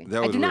the movie. That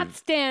I was do not weird.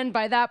 stand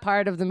by that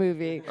part of the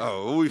movie.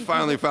 Oh, we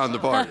finally found the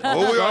part.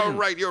 Oh, we are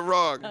right. You're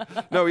wrong.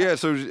 No, yeah.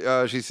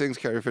 So she sings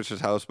Carrie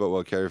Fisher's houseboat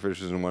while Carrie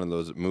Fisher's in one of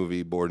those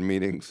movie board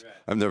meetings.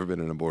 I've never been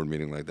in a board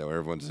meeting like that where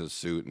everyone's in a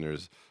suit and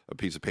there's a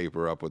piece of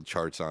paper up with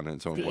charts on it.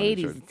 And someone The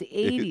pointing 80s. at It's the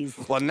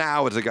 80s. Well,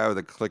 now it's a guy with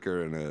a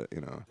clicker and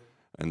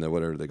and the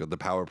whatever they go, the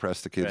power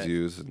press the kids Right.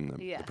 use and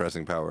the Yeah.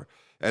 pressing power.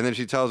 And then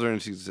she tells her,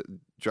 and she's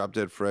Drop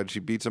Dead Fred. She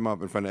beats him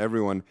up in front of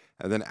everyone,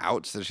 and then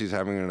outs that she's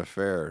having an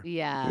affair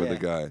Yeah. with a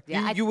guy.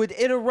 Yeah, You would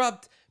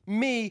interrupt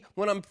me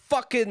when I'm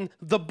fucking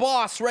the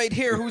boss right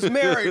here who's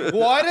married.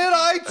 What did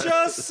I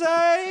just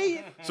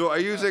say? So are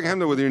you saying,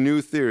 Hemda, with your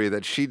new theory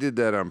that she did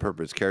that on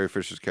purpose? Carrie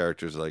Fisher's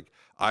character is like,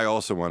 I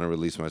also want to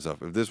release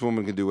myself. If this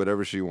woman can do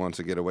whatever she wants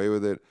to get away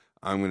with it,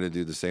 I'm going to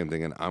do the same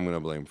thing, and I'm going to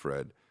blame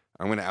Fred.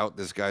 I'm going to out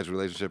this guy's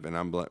relationship, and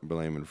I'm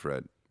blaming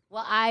Fred.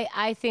 Well,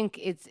 I think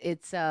it's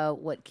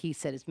what Keith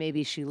said is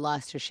maybe she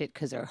lost her shit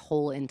because her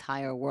whole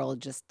entire world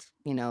just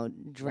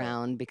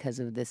drowned because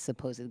of this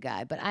supposed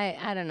guy. But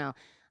I don't know.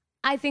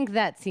 I think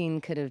that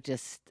scene could have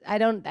just. I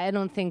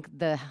don't think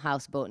the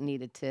houseboat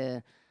needed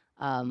to.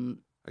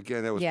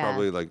 Again, that was Yeah.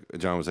 probably like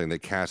John was saying. They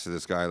casted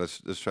this guy.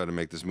 Let's try to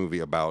make this movie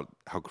about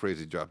how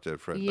crazy Drop Dead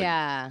Fred.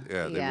 Yeah,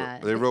 yeah.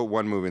 They wrote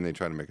one movie and they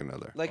tried to make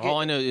another. Like All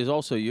I know is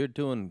also you're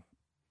doing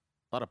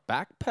a lot of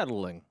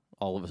backpedaling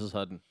all of a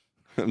sudden.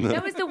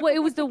 That was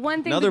it was the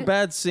one thing. Another because-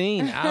 bad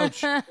scene.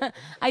 Ouch. I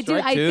do.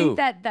 Strike I two. think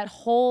that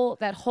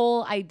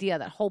whole idea,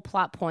 that whole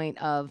plot point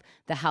of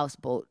the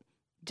houseboat,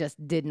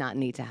 just did not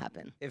need to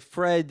happen. if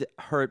Fred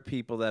hurt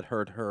people that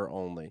hurt her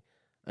only,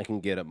 I can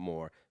get it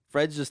more.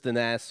 Fred's just an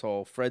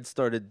asshole. Fred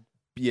started,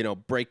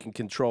 breaking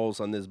controls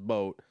on this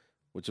boat,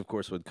 which of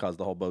course would cause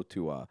the whole boat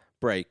to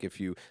break.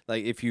 If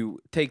you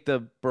take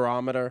the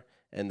barometer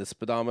and the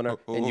speedometer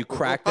and you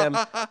crack them,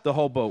 the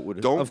whole boat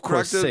would Don't of crack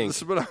course the sink.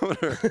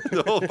 speedometer.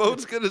 The whole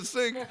boat's gonna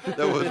sink.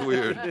 That was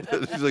weird.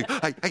 She's like,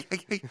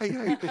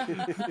 hey.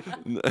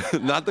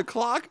 Not the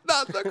clock.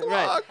 Not the clock.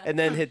 Right, and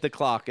then hit the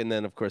clock, and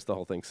then of course the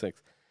whole thing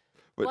sinks.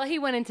 Well, he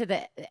went into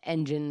the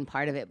engine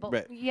part of it, but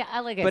Right. yeah,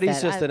 I But he's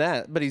said,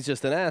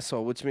 just an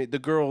asshole. Which means the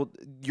girl,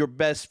 your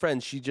best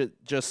friend, she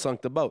just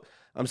sunk the boat.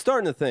 I'm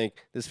starting to think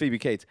this Phoebe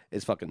Cates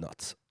is fucking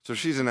nuts. So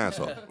she's an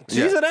asshole.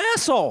 She's an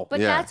asshole. But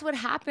Yeah. that's what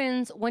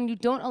happens when you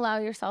don't allow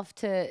yourself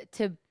to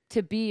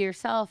be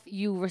yourself.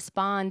 You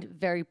respond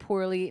very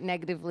poorly,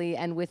 negatively,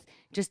 and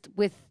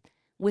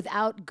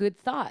without good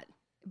thought.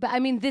 But I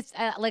mean, this,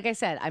 like I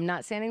said, I'm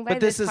not standing by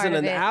But this part isn't of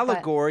an it, but-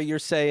 allegory.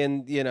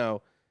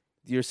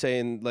 You're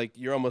saying, like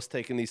you're almost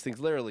taking these things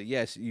literally.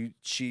 Yes,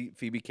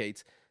 Phoebe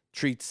Cates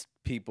treats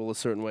people a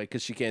certain way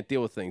because she can't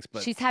deal with things.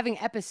 But She's having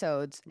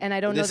episodes, and I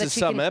don't know This that is she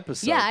some can.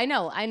 episode. Yeah, I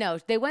know.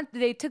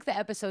 They took the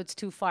episodes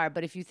too far.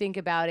 But if you think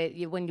about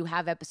it, when you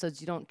have episodes,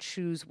 you don't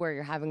choose where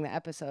you're having the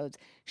episodes.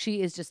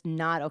 She is just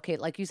not okay.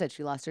 Like you said,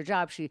 she lost her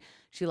job. She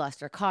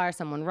lost her car.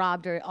 Someone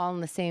robbed her all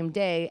on the same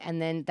day,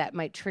 and then that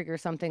might trigger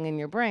something in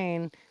your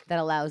brain that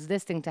allows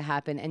this thing to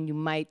happen, and you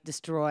might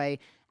destroy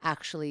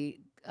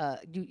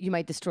you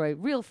might destroy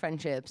real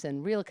friendships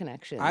and real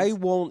connections. I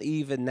won't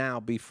even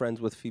now be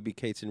friends with Phoebe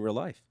Cates in real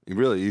life.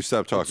 You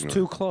stopped talking. It's to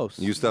her. too close.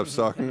 You stopped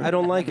stalking. I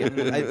don't like it.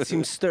 It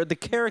seems the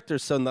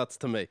character's so nuts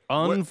to me.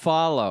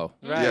 Unfollow.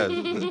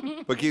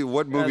 Yeah. But Keith,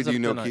 what movie As do you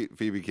of know tonight.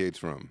 Phoebe Cates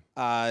from?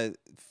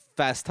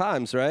 Fast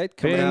Times, right?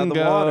 Coming out of the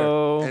water.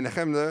 Bingo. And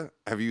Chemda,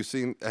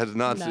 has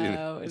not seen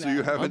it. So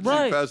you haven't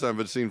Right. seen Fast Times,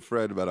 but seen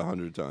Fred about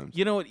 100 times.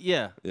 You know what?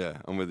 Yeah. Yeah,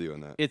 I'm with you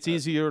on that. It's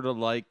easier to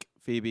like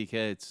Phoebe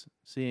Cates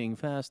seeing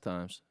Fast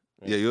Times.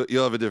 Yeah,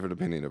 you'll have a different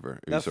opinion of her.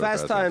 if Now, you saw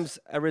Fast Times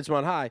at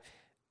Ridgemont High,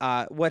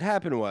 what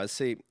happened was,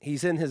 see,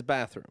 he's in his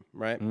bathroom,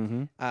 right?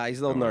 Mm-hmm. He's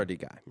a little nerdy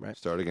guy, right?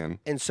 Start again.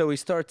 And so he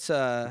starts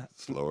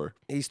Slower.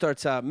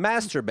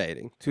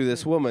 masturbating to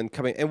this woman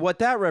coming. And what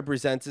that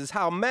represents is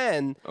how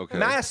men Okay.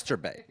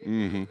 masturbate.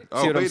 Mm-hmm.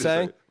 See what I'm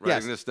saying?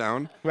 Writing this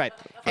down. Right.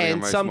 in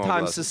And my small sometimes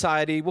glasses.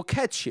 society will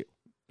catch you.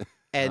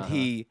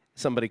 And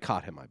somebody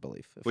caught him, I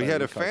believe. if Well, I he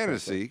had a recall correctly.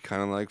 fantasy,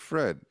 kind of like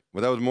Fred.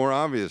 Well, that was more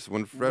obvious.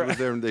 When Fred was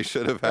there, they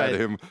should have had Right.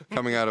 him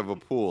coming out of a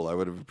pool. I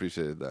would have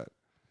appreciated that.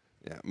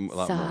 Yeah, a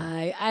lot more.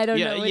 Sigh. I don't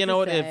know. Yeah, what you to know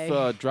what? say.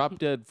 If Drop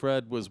Dead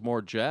Fred was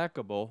more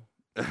jackable,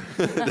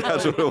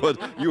 That's what it was.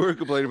 You were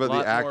complaining about Lot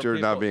the more actor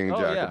not people. being Oh,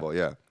 yeah. jackable.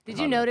 Yeah. Did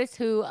you notice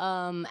who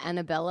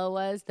Annabella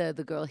was? The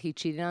girl he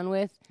cheated on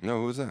with?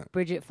 No, who was that?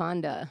 Bridget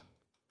Fonda.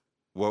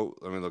 Whoa,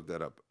 let me look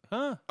that up.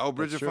 huh? Oh,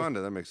 Bridget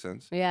Fonda. That makes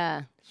sense.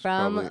 Yeah,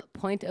 from probably-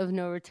 Point of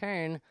No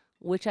Return,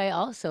 which I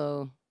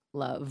also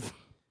love.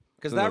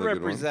 Because That's that another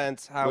good one.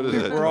 represents how What is we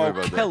it? were Tell me all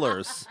about that.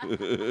 killers,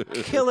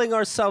 killing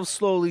ourselves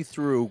slowly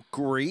through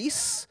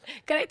grease.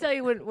 Can I tell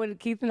you, when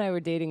Keith and I were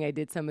dating, I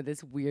did some of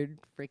this weird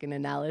freaking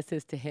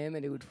analysis to him,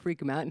 and it would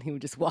freak him out, and he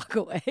would just walk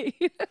away.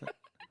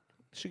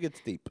 She gets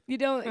deep. you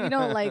don't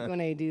like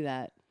when I do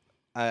that.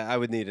 I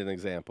would need an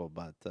example,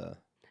 but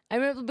I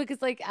remember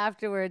because like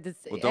afterwards,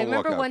 Well, I don't walk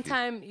remember out, one Keith.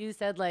 time you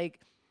said like,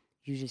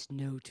 "You just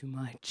know too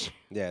much."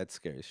 yeah, it's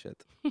scary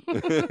shit.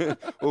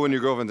 Well, when your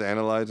girlfriend's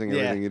analyzing Yeah,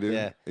 everything you do,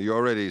 yeah. you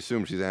already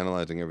assume she's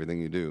analyzing everything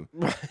you do.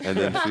 And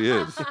then she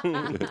is.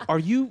 Are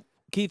you,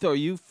 Keith, are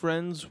you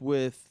friends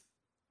with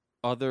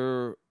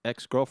other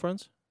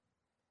ex-girlfriends?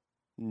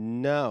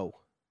 No.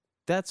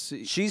 That's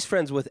She's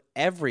friends with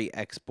every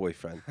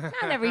ex-boyfriend. Not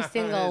every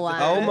single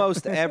one.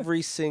 Almost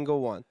every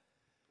single one.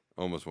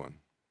 Almost one.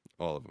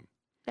 All of them.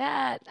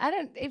 That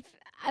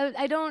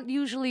I don't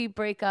usually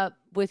break up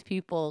with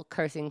people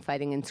cursing,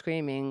 fighting, and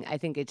screaming. I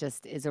think it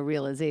just is a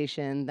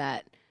realization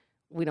that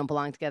we don't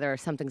belong together or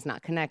something's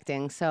not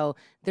connecting. So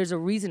there's a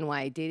reason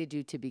why I dated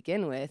you to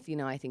begin with. You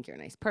know, I think you're a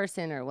nice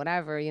person or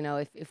whatever. You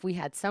know, if we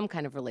had some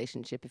kind of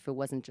relationship, if it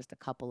wasn't just a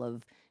couple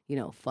of,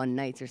 fun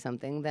nights or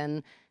something,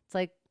 then it's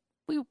like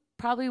we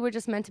probably were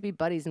just meant to be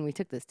buddies and we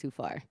took this too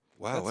far.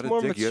 Wow, That's what a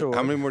more dick. mature.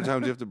 How many more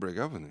times do you have to break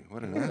up with me?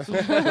 What an asshole.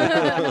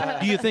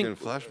 do you Getting think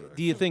flashbacks.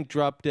 do you think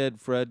Drop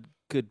Dead Fred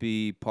could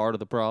be part of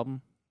the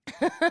problem?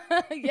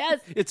 Yes.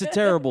 It's a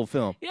terrible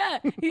film. Yeah,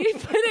 he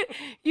put it.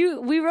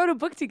 We wrote a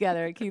book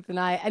together, Keith and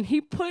I, and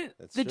he put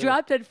the true.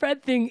 Drop Dead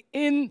Fred thing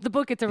in the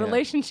book. It's a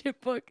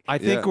relationship book. I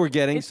think Yeah. we're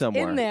getting It's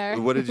somewhere. in there.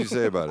 What did you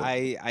say about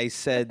it? I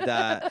said,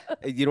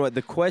 you know what?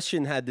 The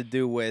question had to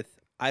do with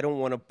I don't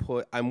want to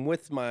put. I'm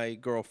with my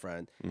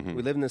girlfriend. Mm-hmm.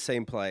 We live in the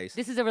same place.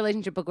 This is a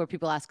relationship book where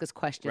people ask us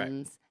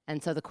questions,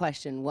 and so the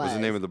question was, What's the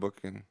name of the book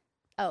again?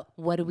 "Oh,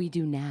 what do we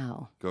do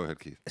now?" Go ahead,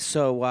 Keith.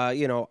 So I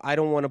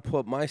don't want to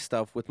put my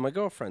stuff with my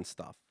girlfriend's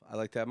stuff. I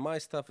like to have my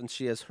stuff, and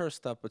she has her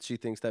stuff, but she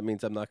thinks that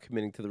means I'm not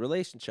committing to the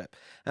relationship.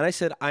 And I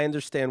said, I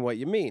understand what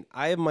you mean.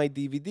 I have my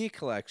DVD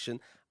collection.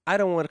 I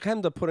don't want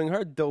Kemda putting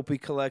her dopey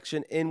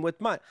collection in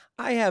with mine.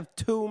 I have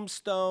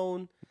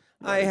Tombstone.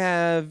 I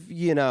have,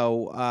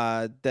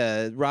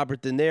 the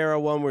Robert De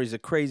Niro one where he's a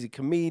crazy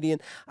comedian.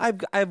 I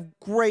have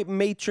great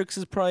Matrix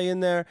is probably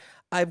in there.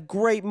 I have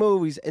great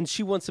movies, and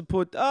she wants to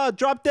put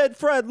Drop Dead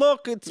Fred.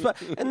 Look,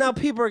 and now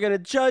people are gonna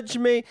judge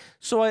me.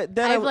 So I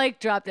have like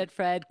Drop Dead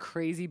Fred,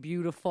 Crazy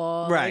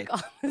Beautiful, right.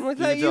 Like, I'm like,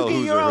 You you tell get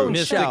who's your are who. own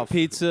Mystic shelf.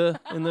 Pizza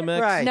in the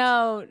mix. Right.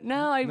 no,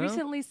 I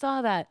recently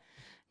saw that.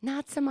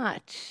 Not so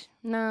much.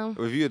 No.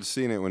 If you had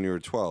seen it when you were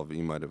 12,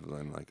 you might have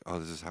been like, oh,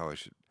 this is how I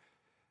should.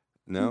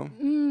 No?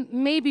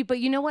 Maybe, but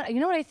you know what? You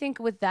know what I think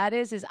with that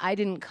is I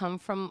didn't come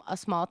from a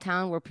small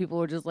town where people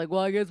were just like,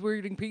 well, I guess we're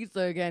eating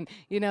pizza again,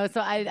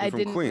 so I from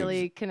didn't Queens,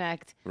 really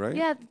connect. right?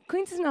 Yeah,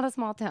 Queens is not a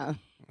small town.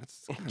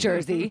 That's,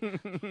 Jersey.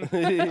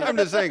 I'm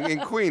just saying, in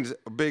Queens,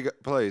 a big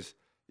place,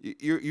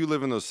 you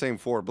live in those same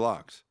 4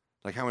 blocks.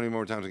 Like, how many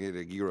more times can you get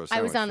a gyro sandwich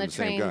I was on from the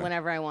same train guy?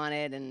 whenever I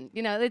wanted, and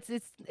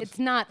it's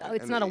not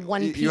a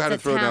one pizza You had to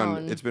throw town.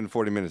 down, it's been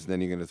 40 minutes, and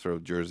then you're going to throw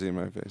Jersey in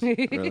my face?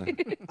 Really?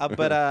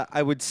 But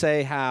I would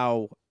say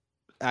how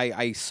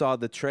I saw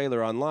the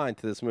trailer online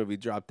to this movie,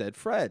 Drop Dead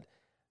Fred,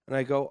 and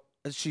I go,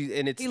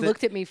 He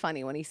looked at me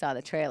funny when he saw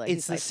the trailer. It's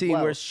He's the like, scene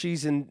 "Whoa." where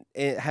she's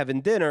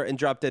having dinner, and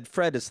Drop Dead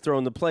Fred is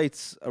throwing the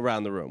plates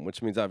around the room,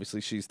 which means obviously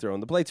she's throwing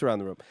the plates around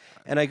the room.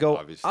 And I go,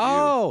 Obviously you.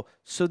 oh,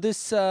 so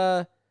this,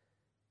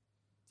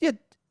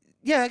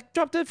 yeah,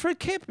 Drop Dead Fred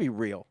can't be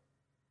real.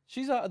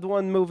 She's the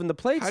one moving the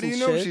plates. How do you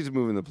and know shit. she's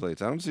moving the plates?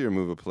 I don't see her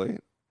move a plate.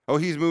 Oh,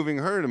 he's moving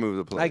her to move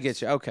the plates. I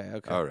get you. Okay.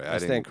 All right, I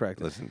stand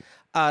corrected. Listen.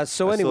 So I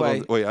still anyway,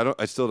 don't- wait.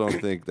 I still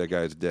don't think that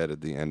guy's dead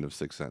at the end of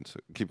Sixth Sense.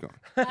 Keep going.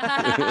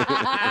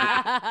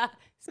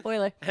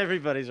 Spoiler.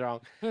 everybody's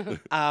wrong.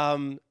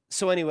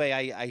 So anyway,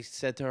 I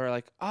said to her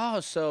like,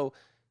 oh, so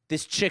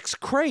this chick's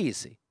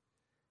crazy.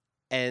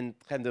 And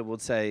Kendall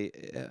would say,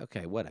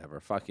 okay, whatever,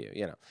 fuck you,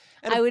 you know.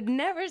 And I would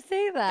never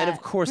say that. and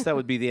of course, that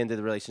would be the end of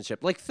the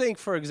relationship. Like, think,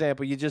 for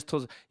example, you just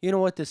told, you know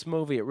what, this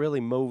movie, it really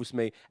moves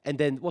me. And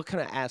then what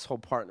kind of asshole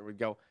partner would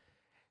go,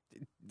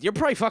 you're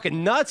probably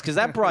fucking nuts because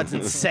that broad's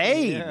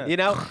insane, you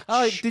know?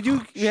 Oh, did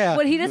you? Yeah.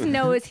 What he doesn't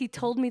know is he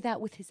told me that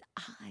with his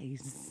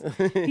eyes.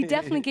 He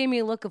definitely gave me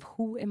a look of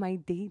who am I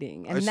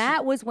dating? And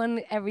that was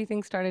when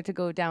everything started to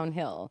go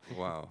downhill.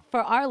 Wow. For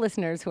our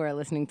listeners who are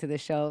listening to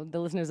this show, the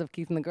listeners of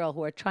Keith and the Girl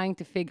who are trying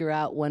to figure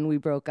out when we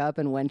broke up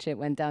and when shit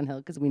went downhill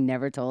because we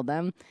never told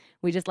them.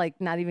 We just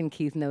not even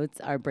Keith notes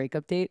our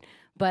breakup date,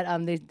 but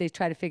they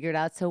try to figure it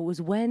out. So it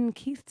was when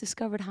Keith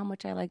discovered how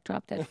much I like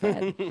Drop Dead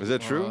Fred. Is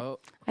that true?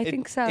 I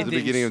think so. The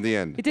beginning of the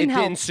end. It didn't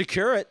help. Didn't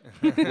secure it.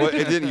 Well,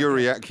 it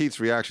didn't. Keith's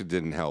reaction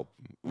didn't help.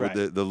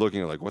 With the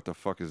looking like, what the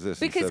fuck is this?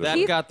 Because Instead of-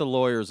 That got the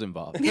lawyers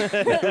involved.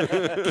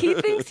 Keith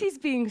thinks he's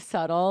being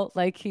subtle,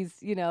 like he's,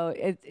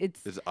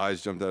 it's. his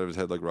eyes jumped out of his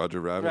head like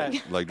Roger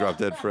Rabbit, like Drop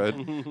Dead Fred.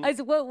 I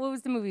said, what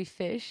was the movie?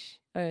 Fish?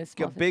 Or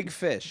Small Fish? Big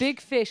Fish.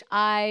 Big Fish.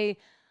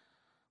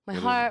 My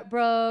heart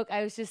broke.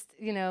 I was just,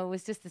 it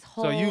was just this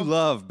whole. So you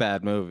love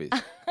bad movies.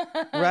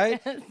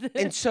 Right?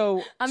 And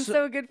so I'm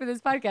so good for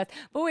this podcast.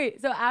 But wait,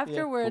 so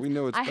afterwards, we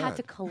know it's I had bad.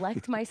 to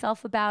collect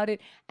myself about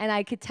it, and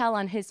I could tell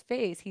on his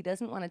face he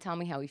doesn't want to tell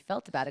me how he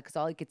felt about it because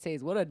all he could say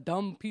is, "What a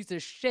dumb piece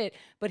of shit."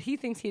 But he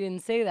thinks he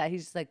didn't say that.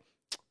 He's just like,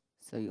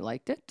 "So you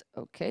liked it?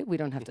 Okay, we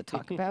don't have to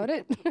talk about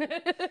it."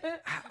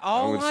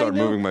 I would start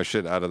moving my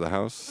shit out of the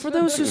house. For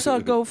those who saw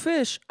Go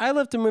Fish, I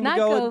left the movie Not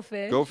going. Go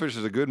Fish. Go Fish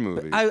is a good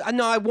movie.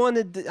 I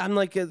wanted.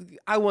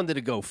 I wanted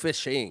to go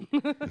fishing.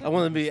 I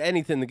wanted to be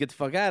anything to get the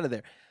fuck out of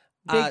there.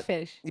 Big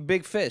Fish.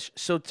 Big Fish.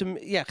 So to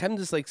me, yeah, I'm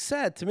just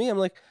sad to me. I'm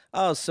like,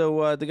 oh,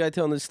 so the guy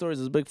telling these stories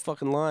is a big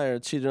fucking liar,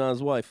 cheated on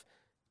his wife.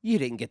 You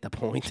didn't get the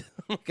point.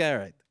 I'm like, all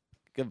right,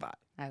 goodbye.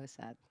 I was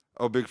sad.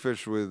 Oh, Big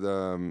Fish with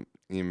Ian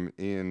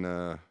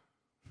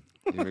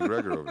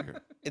McGregor over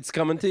here. It's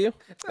coming to you.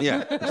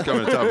 Yeah, it's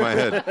coming to the top of my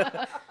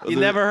head. You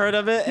never heard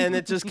of it, and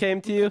it just came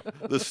to you.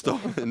 The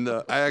stolen.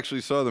 I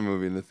actually saw the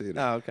movie in the theater.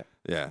 Oh, okay.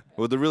 Yeah,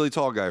 with the really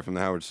tall guy from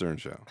the Howard Stern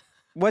show.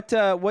 What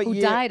Who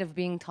year? died of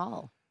being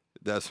tall?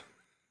 That's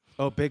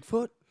Oh,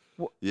 Bigfoot?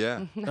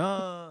 yeah,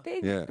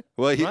 Big. yeah.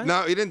 Well, he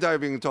didn't die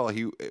being tall.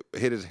 He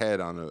hit his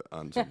head on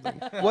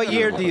something. What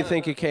year do you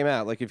think it came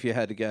out? Like, if you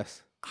had to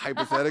guess.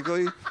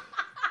 Hypothetically,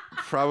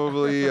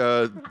 probably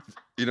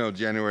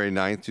January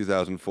 9th,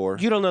 2004.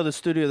 You don't know the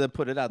studio that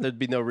put it out. There'd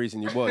be no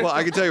reason you would. Well,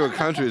 I can tell you what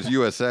country is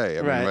USA.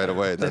 I mean, Right. right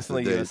away. That's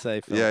Definitely the date.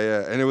 USA film.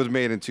 Yeah, and it was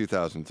made in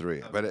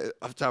 2003. But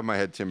off the top of my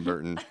head, Tim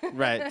Burton,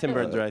 Right. Tim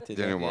Burton's right.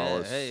 Daniel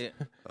Wallace. Hey,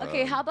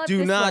 Okay, how about do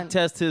this not one?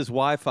 test his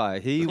Wi-Fi.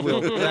 He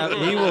will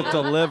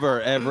deliver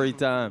every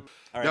time.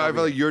 No, I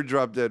feel like your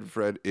Drop Dead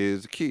Fred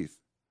is Keith.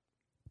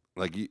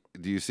 Like,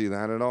 do you see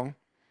that at all?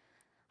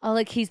 Oh,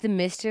 like he's the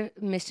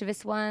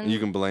mischievous one. You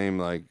can blame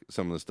like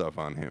some of the stuff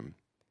on him.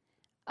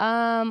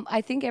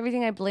 I think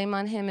everything I blame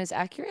on him is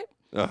accurate.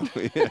 Oh,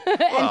 yeah.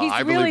 And he's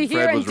I really believe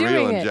here Fred and was real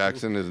doing and it.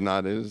 Jackson is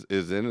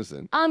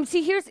innocent.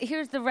 See,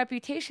 here's the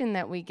reputation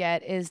that we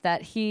get is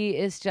that he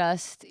is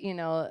just,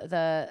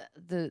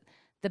 the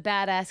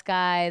badass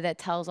guy that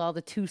tells all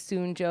the too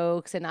soon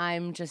jokes, and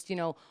I'm just,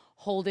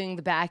 holding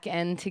the back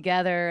end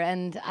together.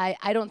 And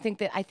I don't think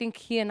that, I think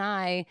he and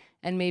I,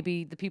 and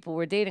maybe the people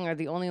we're dating are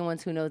the only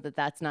ones who know that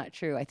that's not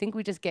true. I think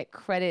we just get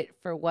credit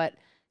for what,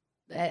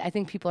 I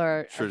think people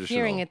are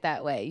hearing it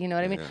that way. You know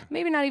what I mean? Yeah.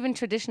 Maybe not even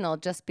traditional,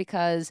 just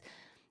because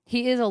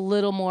he is a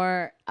little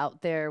more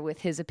out there with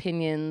his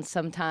opinions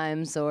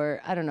sometimes,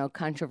 or I don't know,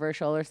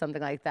 controversial or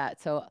something like that.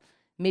 So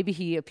maybe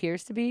he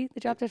appears to be the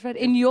Drop Dead Fred.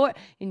 In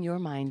your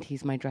mind,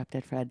 he's my Drop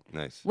Dead Fred.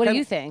 Nice. What do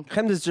you think?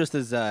 Chemda's just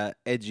as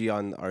edgy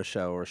on our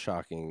show or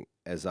shocking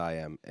as I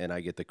am, and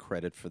I get the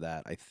credit for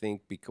that. I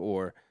think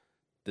or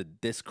the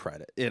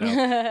discredit,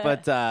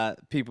 but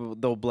people,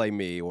 they'll blame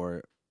me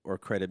or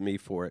credit me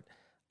for it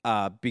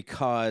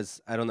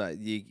because I don't know.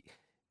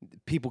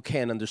 People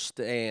can't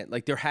understand.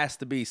 Like, there has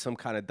to be some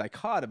kind of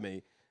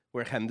dichotomy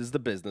where Chemda's the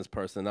business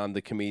person, I'm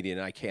the comedian,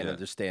 and I can't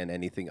understand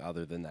anything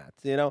other than that.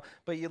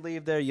 But you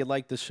leave there, you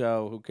like the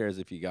show. Who cares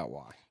if you got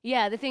why?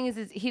 Yeah, the thing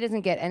is he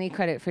doesn't get any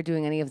credit for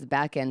doing any of the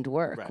back end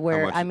work. Right.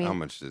 Where how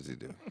much does he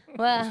do?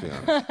 well, Let's be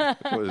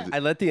honest. What is it? I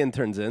let the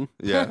interns in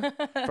Yeah,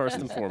 first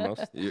and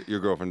foremost, your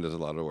girlfriend does a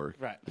lot of work.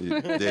 Right.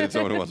 You dated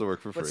someone who wants to work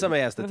for free. but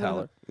somebody has to tell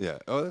her. Yeah.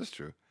 Oh, that's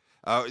true.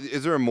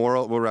 Is there a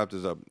moral? We'll wrap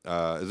this up.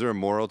 Is there a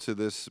moral to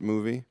this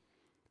movie?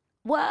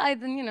 well, I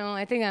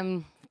think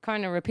I'm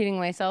kind of repeating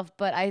myself,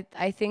 but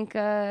I think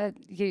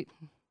you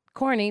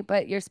corny,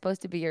 but you're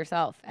supposed to be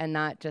yourself and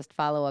not just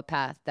follow a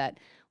path that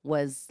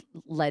was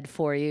led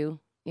for you.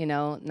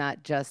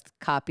 Not just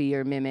copy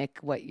or mimic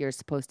what you're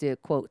supposed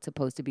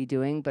to be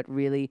doing, but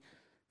really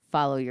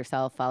follow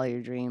yourself, follow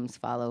your dreams,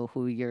 follow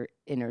who your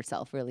inner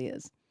self really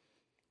is.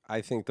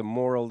 I think the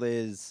moral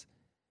is,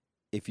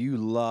 if you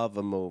love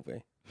a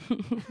movie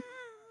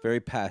very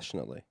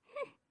passionately,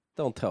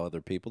 don't tell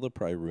other people. They'll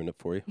probably ruin it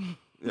for you.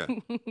 Yeah.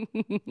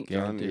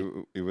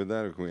 John, you with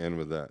that, or can we end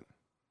with that?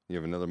 You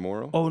have another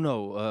moral? Oh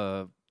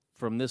no,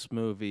 from this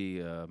movie,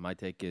 my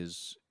take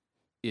is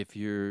if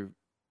you're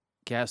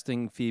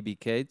casting Phoebe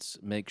Cates,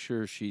 make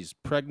sure she's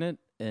pregnant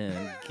and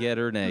get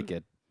her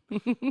naked.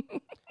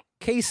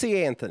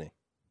 Casey Anthony.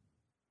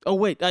 Oh,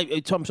 wait.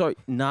 I'm sorry.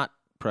 Not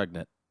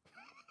pregnant.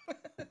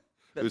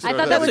 I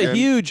thought that was a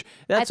huge.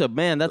 That's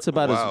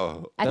about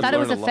Wow. I thought it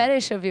was a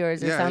fetish of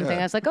yours or Yeah, something. yeah.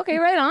 I was like, okay,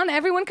 right on.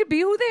 Everyone could be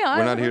who they are.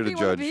 We're not Whoever here to you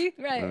wanna judge. be.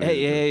 Right.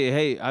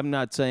 Hey! I'm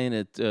not saying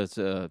it's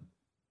You're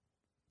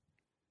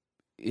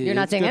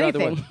not it's saying good either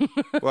way. anything.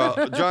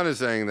 Well, John is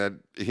saying that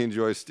he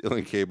enjoys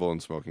stealing cable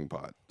and smoking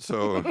pot.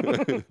 So,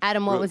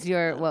 Adam, what was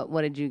your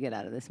what did you get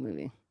out of this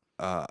movie?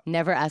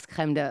 Never ask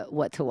Chemda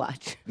what to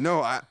watch.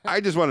 no, I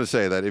just want to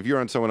say that if you're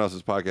on someone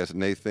else's podcast and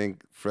they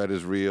think Fred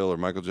is real or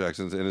Michael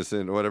Jackson's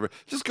innocent or whatever,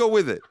 just go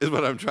with it, is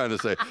what I'm trying to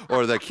say.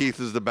 Or that Keith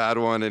is the bad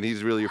one and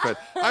he's really your friend.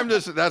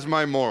 That's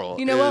my moral.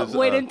 You know what? is,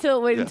 Wait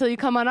until you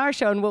come on our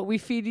show and what we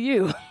feed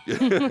you.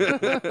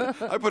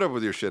 I put up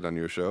with your shit on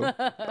your show.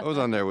 I was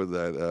on there with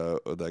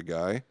that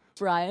guy.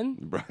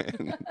 Brian.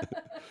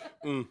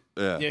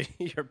 Yeah.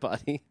 Your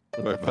buddy.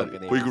 My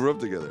buddy. We grew up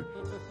together.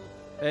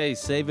 Hey,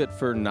 save it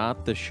for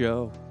not the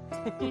show.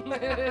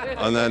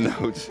 On that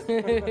note,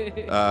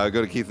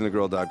 go to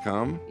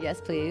keithandthegirl.com.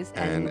 Yes, please.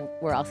 And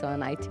we're also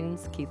on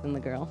iTunes, Keith and the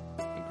Girl.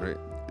 Great.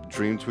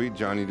 Dream Tweet.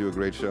 John, you do a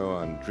great show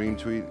on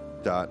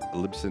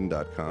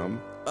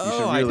dreamtweet.libsyn.com. Oh, you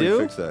should I really do?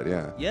 fix that,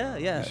 yeah.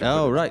 Yeah.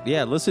 Oh, right.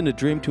 Yeah, listen to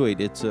Dream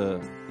Tweet. It's a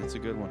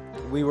good one.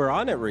 We were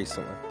on it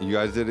recently. You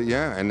guys did it,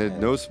 yeah.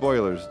 And no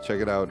spoilers.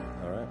 Check it out.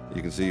 All right.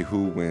 You can see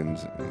who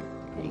wins and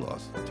who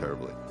lost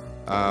terribly.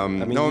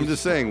 mean, no, I'm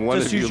just saying, one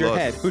Just of you use your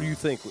lost. head. Who do you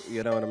think?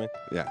 You know what I mean?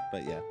 Yeah.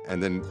 But yeah.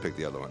 And then pick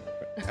the other one.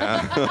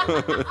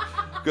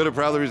 Go to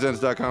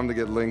proudlyresents.com to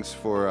get links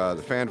for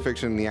the fan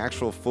fiction, the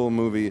actual full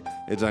movie.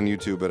 It's on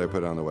YouTube, but I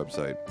put it on the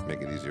website.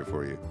 Make it easier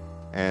for you.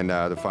 And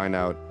to find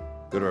out,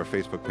 go to our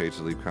Facebook page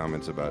to leave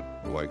comments about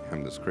why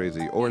Chemda's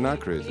crazy or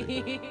not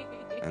crazy.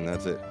 And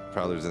that's it.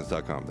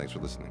 Proudlyresents.com. Thanks for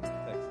listening.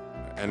 Thanks.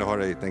 And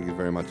Jorge, thank you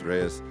very much,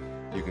 Reyes.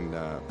 You can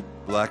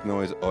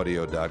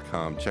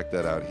blacknoiseaudio.com. Check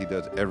that out. He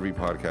does every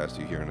podcast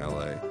you hear in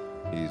LA.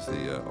 He's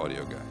the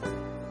audio guy.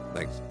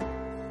 Thanks.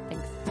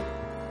 Thanks.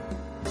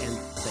 And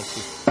thank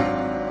you.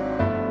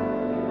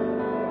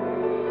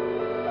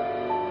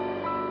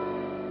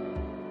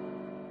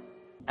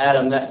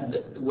 Adam,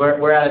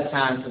 we're out of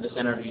time for this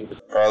interview.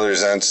 Proudly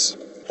Resents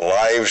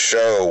live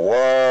show.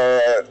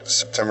 What?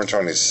 September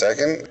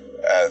 22nd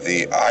at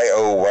the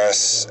I.O.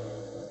 West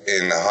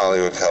in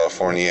Hollywood,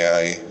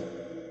 California.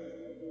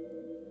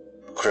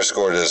 Chris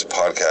Gore does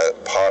Pod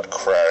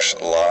Crash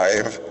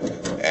Live,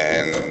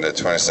 and the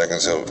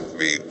 22nd will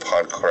be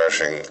Pod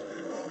Crashing.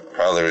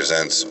 Proudly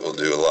Resents will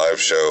do a live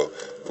show.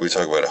 We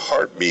talk about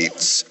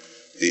Heartbeats,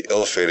 the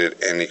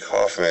ill-fated Andy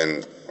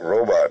Kaufman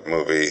robot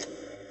movie,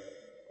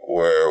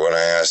 where when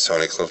I asked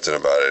Tony Clifton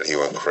about it, he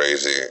went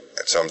crazy.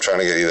 And so I'm trying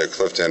to get either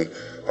Clifton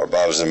or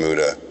Bob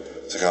Zamuda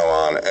to come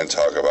on and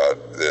talk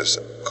about this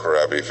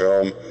crappy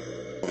film.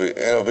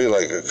 It'll be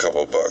like a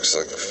couple bucks,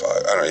 like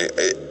 $5. I don't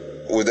know.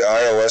 With the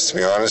iOS, to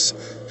be honest,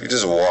 if you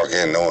just walk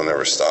in, no one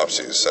ever stops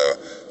you. So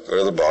go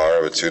to the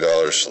bar with $2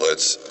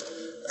 Schlitz,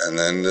 and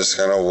then just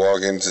kind of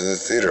walk into the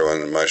theater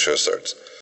when my show starts.